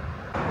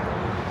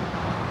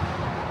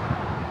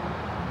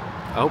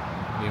 Oh,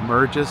 he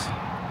emerges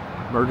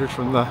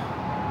from the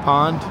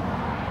pond.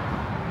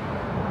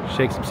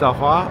 Shakes himself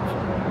off.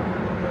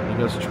 He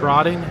goes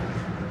trotting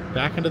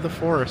back into the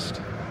forest.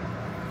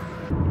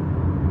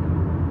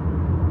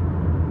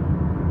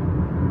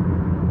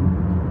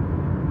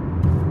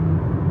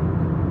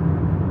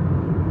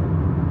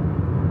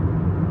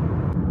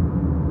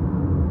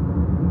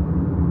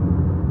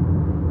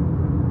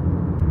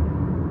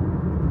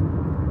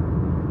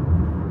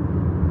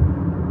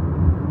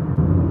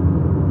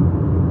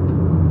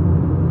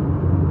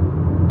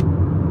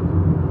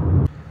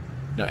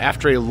 Now,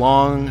 after a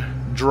long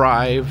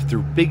drive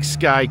through Big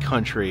Sky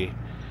Country,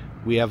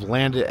 we have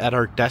landed at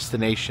our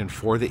destination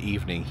for the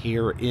evening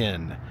here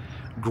in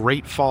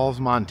Great Falls,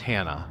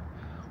 Montana.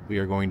 We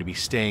are going to be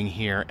staying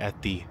here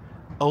at the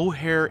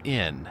O'Hare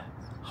Inn,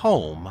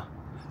 home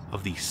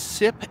of the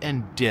Sip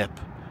and Dip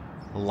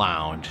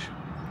Lounge.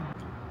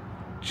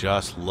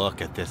 Just look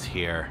at this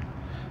here.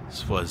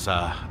 This was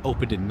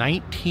opened in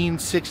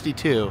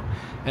 1962,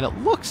 and it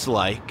looks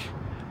like,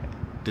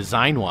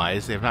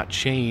 design-wise, they have not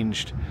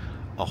changed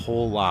a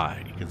whole lot.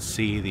 You can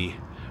see the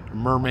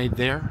mermaid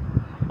there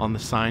on the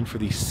sign for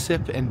the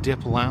Sip and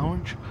Dip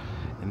Lounge,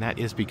 and that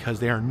is because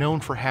they are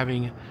known for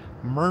having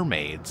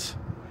mermaids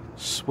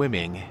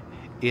swimming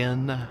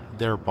in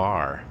their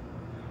bar.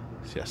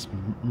 So yes,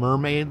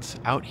 mermaids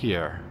out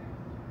here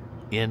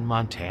in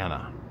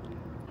Montana.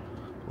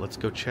 Let's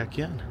go check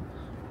in.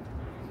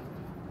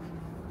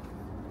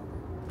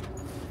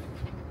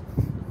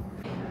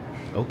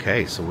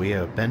 Okay, so we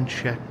have been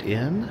checked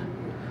in.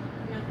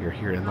 You're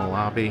here in the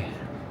lobby.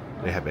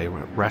 They have a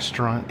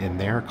restaurant in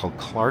there called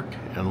Clark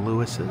and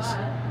Lewis's.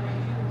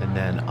 And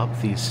then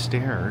up these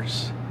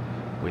stairs,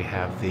 we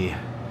have the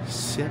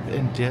Sip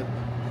and Dip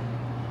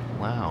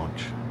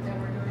Lounge.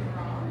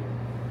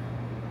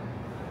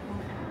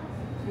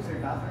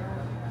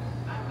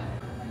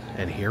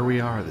 And here we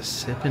are, the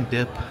Sip and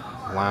Dip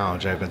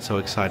Lounge. I've been so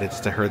excited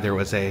since I heard there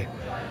was a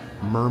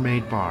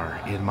mermaid bar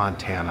in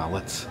Montana.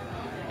 Let's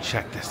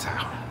check this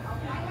out.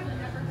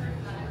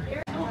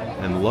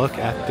 And look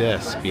at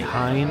this.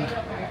 Behind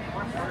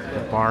the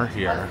bar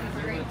here,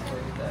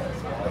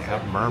 we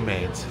have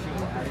mermaids.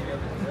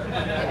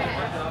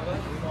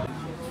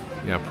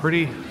 Yeah,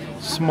 pretty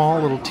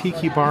small little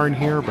tiki bar in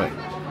here, but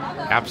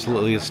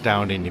absolutely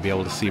astounding to be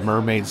able to see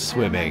mermaids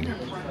swimming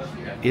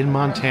in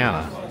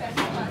Montana.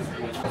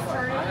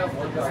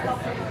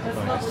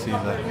 Oh, you see the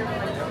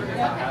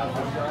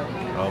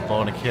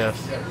blow and a kiss.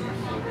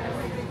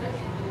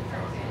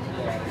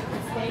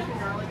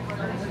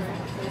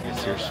 You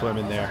see her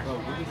swimming there.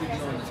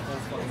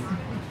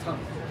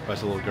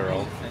 There's a little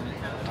girl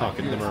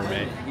talking to the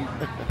mermaid.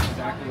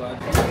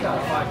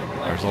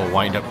 There's a little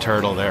wind-up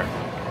turtle there.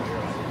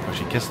 Oh,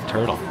 she kissed the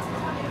turtle.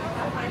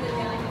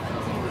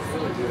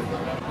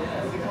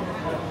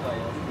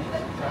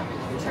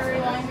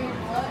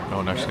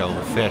 Oh, now she's got a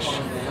little fish.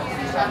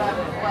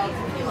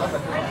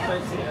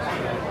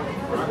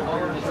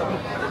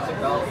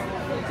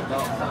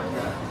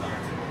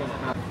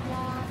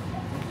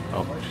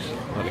 Oh, she's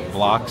letting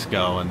blocks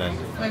go and then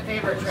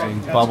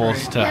using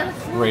bubbles to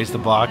raise the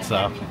blocks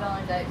up.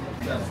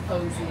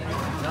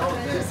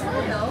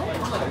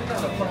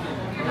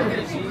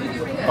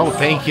 Oh,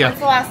 thank you. What's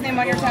the last name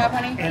on your tab,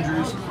 honey?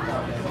 Andrews.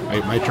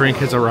 My drink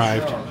has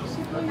arrived. So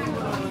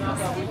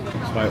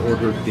I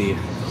ordered the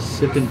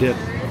Sip and Dip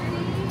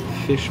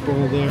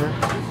fishbowl there.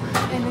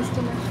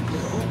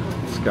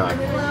 It's got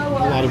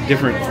a lot of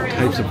different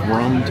types of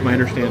rum, to my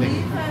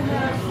understanding. I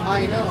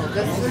know.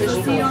 That's the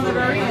fish tea on the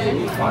very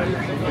end.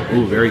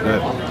 Ooh, very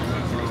good.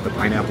 The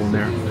pineapple in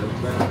there.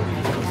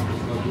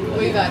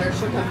 Way better.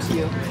 She'll come to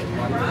you.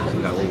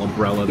 We got a little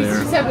umbrella there.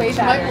 She said way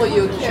better. Might pull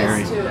you a kiss,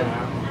 Cherry. too.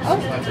 Oh,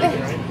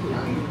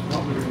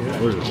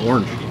 what is it?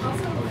 Orange.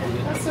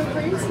 that's so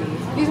crazy.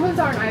 These ones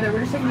aren't either.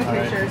 We're just taking the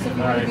picture. So if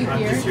you want to be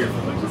here.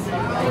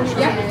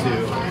 Yeah.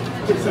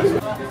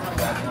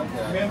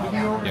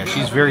 Yeah,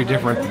 she's very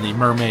different than the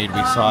mermaid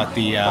we saw at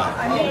the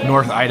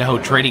North Idaho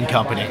Trading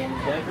Company.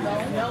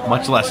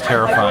 Much less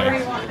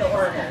terrifying.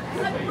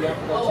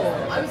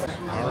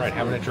 All right,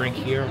 having a drink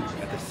here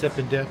at the Sip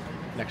and Dip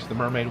next to the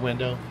mermaid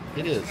window.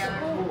 It is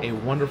a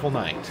wonderful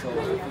night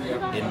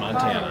in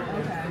Montana.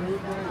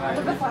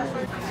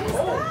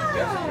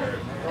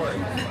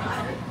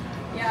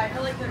 Yeah, I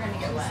feel like they're going to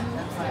get wet.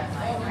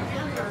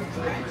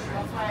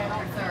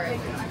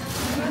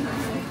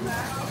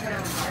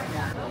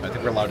 I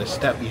think we're allowed to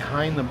step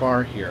behind the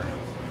bar here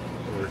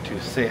in order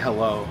to say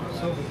hello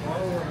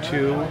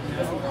to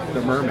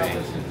the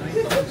mermaids.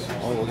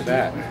 Oh, look at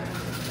that.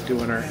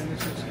 Doing her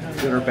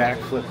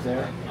backflip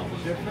there.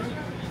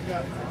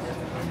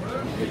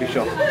 Maybe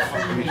she'll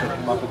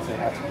come up and say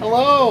hi.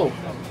 Hello!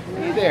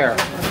 Hey there!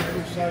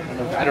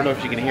 I don't know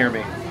if you can hear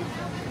me.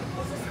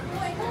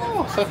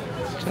 Oh,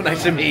 so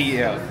nice to meet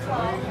you.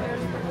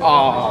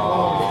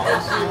 Oh.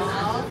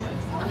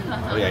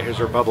 Oh yeah, here's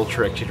her bubble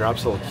trick. She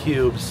drops little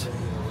cubes,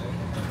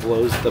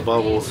 blows the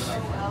bubbles.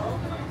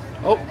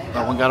 Oh,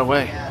 that one got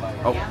away.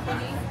 Oh.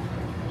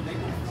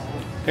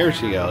 There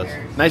she goes.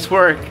 Nice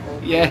work.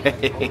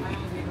 Yay.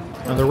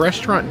 Now the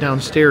restaurant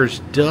downstairs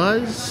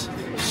does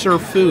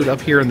serve food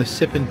up here in the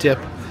Sip and Dip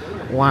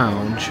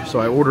Lounge. So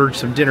I ordered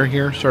some dinner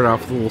here. Started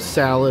off with a little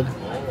salad.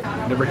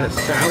 Never had a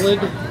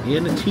salad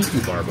in a tiki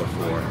bar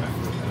before.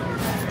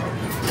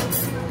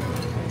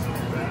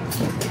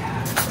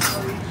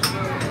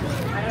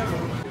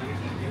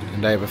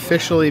 And I have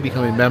officially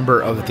become a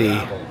member of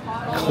the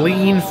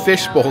Clean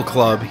Fishbowl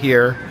Club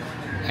here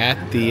at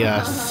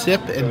the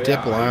Sip and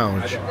Dip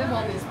Lounge.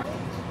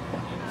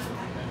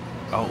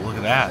 Oh, look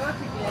at that.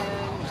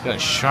 It's got a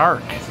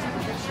shark.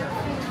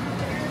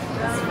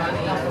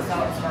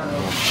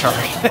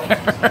 Shark there.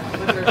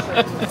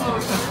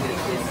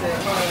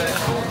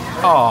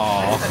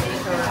 Aww.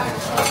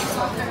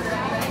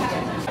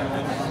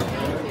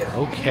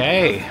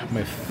 Okay,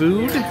 my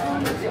food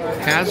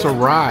has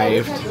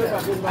arrived.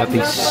 Got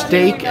the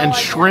steak and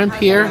shrimp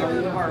here,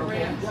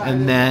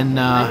 and then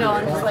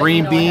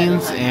green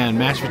beans and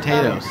mashed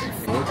potatoes.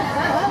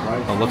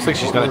 Oh, looks like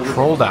she's got a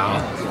troll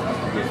down.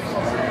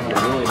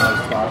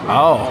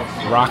 Oh,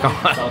 rock on.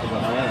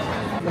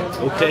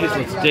 Okay, so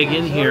let's dig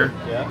in here.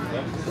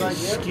 A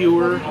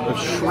skewer of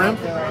shrimp.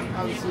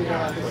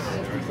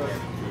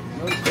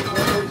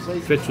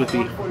 Fits with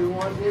the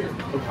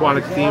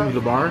aquatic theme of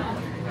the bar.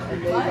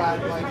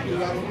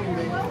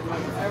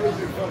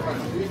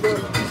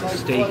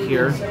 Steak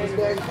here.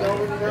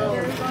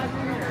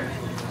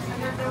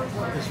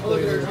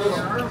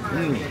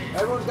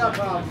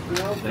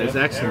 That is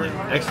excellent.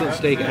 Excellent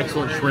steak,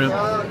 excellent shrimp,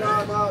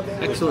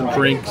 excellent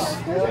drinks,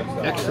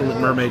 excellent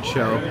mermaid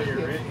show.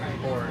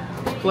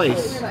 This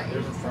place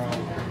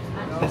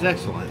is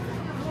excellent.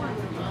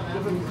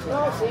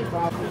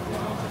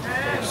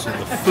 So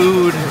the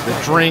food,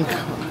 the drink,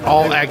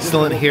 all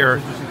excellent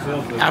here.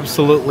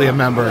 Absolutely a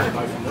member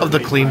of the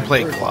Clean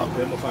Plate Club.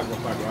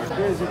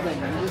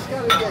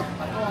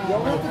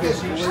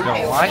 She's got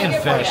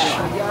lionfish.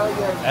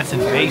 That's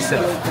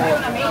invasive.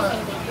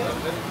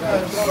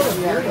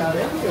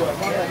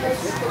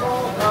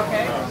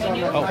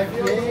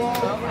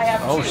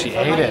 Oh, she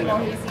ate it.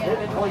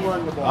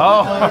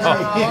 Oh,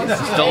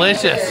 it's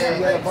delicious.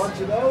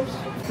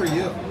 For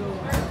you.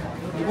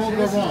 You won't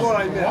go wrong.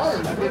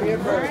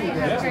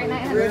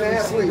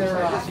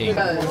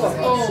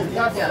 Oh,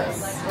 yes.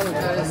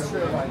 That is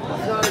true.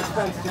 It's not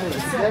expensive to me.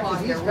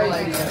 He's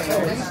crazy.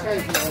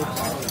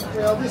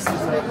 Well, this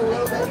is making a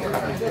little bit.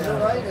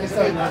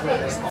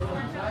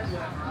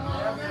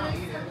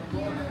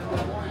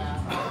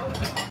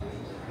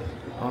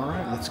 All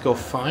right, let's go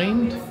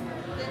find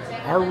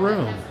our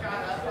room.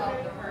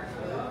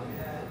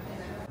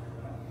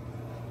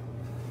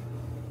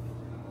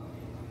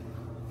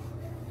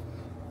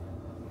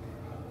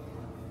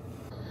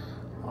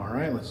 All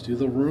right, let's do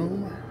the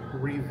room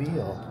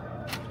reveal.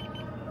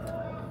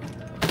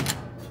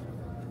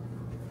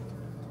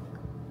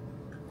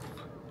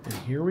 And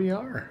here we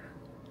are.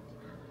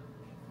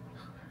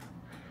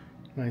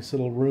 Nice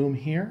little room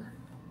here.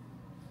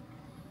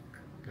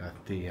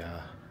 Got the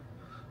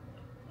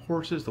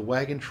horses, the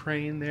wagon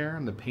train there,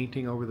 and the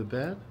painting over the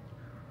bed.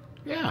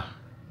 Yeah,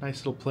 nice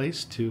little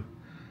place to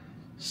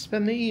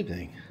spend the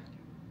evening.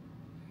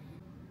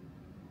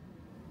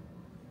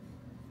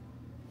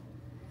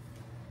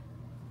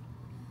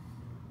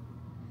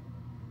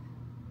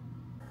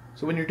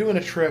 So when you're doing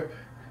a trip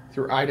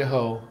through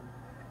Idaho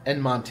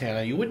and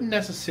Montana, you wouldn't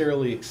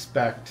necessarily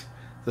expect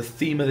the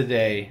theme of the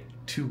day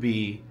to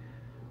be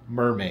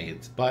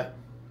mermaids, but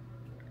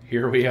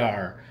here we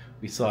are.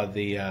 We saw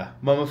the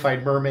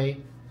mummified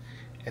mermaid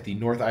at the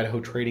North Idaho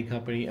Trading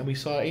Company, and we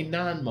saw a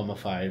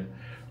non-mummified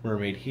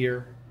mermaid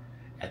here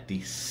at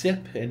the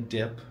Sip and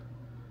Dip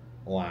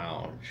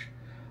Lounge.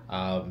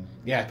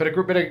 Yeah, it's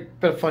been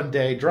a fun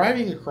day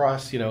driving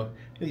across,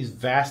 these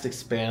vast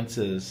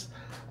expanses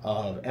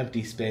of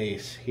empty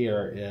space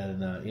here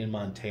in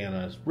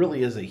Montana. It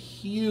really is a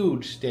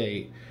huge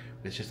state.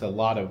 It's just a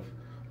lot of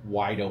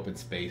wide open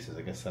spaces.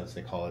 I guess that's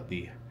they call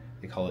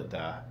it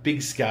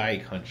Big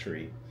Sky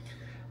Country.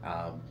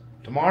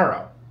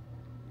 Tomorrow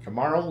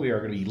we are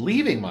going to be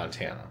leaving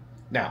Montana.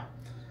 Now,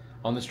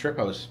 on this trip,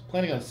 I was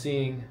planning on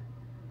seeing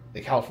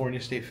the California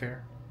State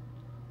Fair,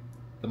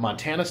 the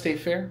Montana State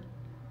Fair,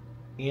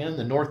 and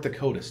the North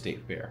Dakota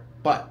State Fair.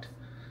 But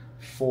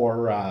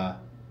for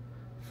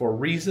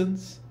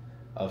reasons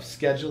of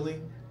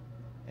scheduling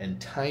and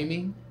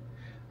timing,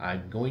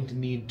 I'm going to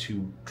need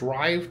to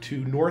drive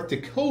to North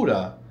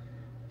Dakota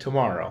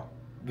tomorrow,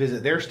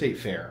 visit their state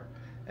fair,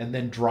 and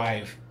then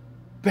drive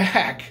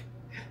back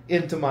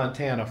into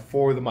Montana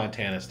for the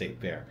Montana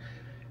State Fair.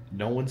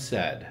 No one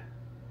said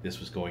this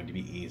was going to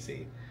be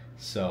easy.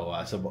 So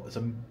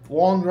some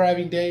long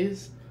driving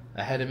days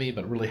ahead of me,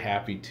 but really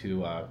happy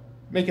to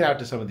make it out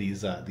to some of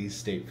these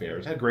state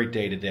fairs. Had a great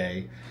day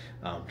today,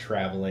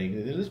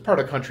 traveling. This is part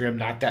of the country I'm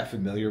not that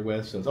familiar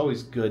with, so it's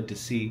always good to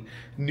see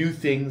new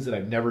things that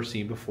I've never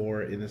seen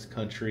before in this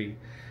country.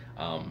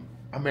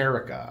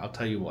 America, I'll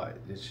tell you what,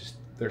 it's just,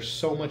 there's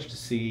so much to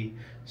see,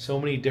 so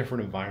many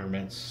different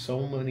environments,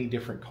 so many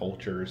different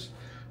cultures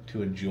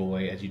to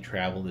enjoy as you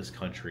travel this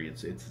country.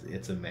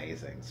 It's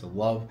amazing.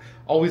 So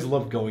always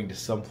love going to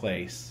some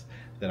place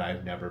that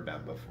I've never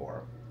been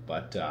before.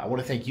 But I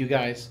want to thank you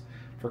guys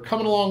for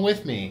coming along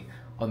with me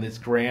on this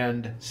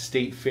grand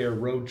state fair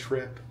road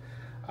trip.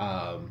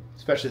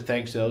 Especially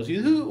thanks to those of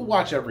you who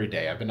watch every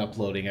day. I've been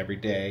uploading every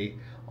day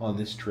on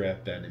this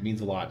trip, and it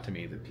means a lot to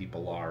me that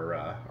people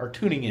are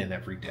tuning in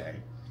every day.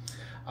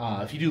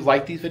 If you do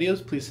like these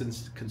videos,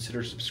 please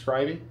consider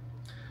subscribing.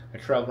 I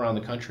travel around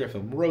the country. I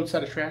film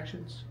roadside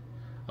attractions,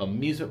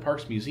 amusement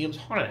parks, museums,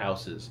 haunted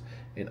houses,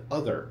 and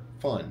other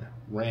fun,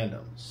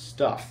 random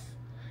stuff.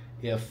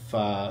 If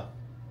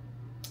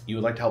you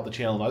would like to help the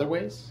channel in other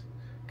ways,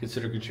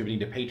 consider contributing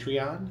to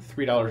Patreon.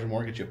 $3 or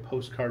more gets you a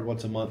postcard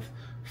once a month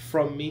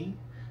from me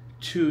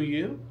to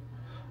you.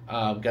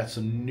 We've got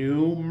some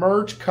new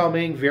merch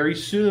coming very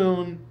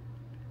soon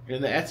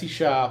in the Etsy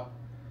shop.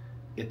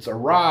 It's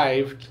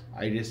arrived.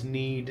 I just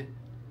need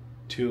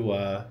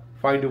to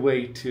find a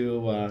way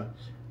to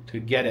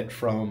get it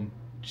from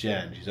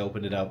Jen. She's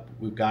opened it up.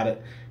 We've got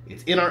it.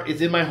 It's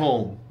in my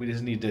home. We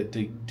just need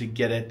to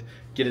get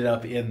it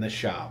up in the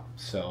shop.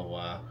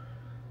 So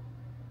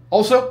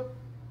also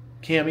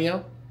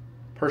Cameo,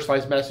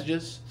 personalized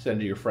messages, send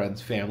to your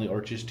friends, family,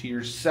 or just to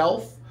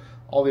yourself.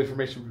 All the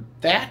information for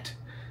that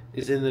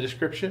is in the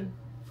description.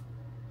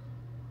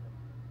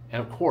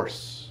 And of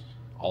course,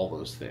 all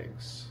those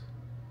things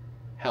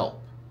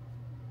help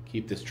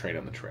keep this train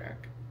on the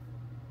track,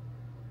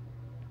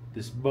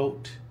 this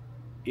boat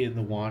in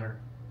the water,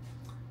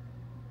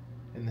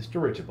 and this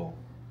dirigible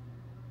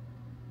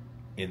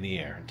in the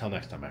air. Until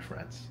next time, my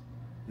friends,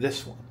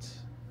 this one's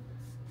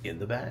in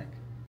the bag.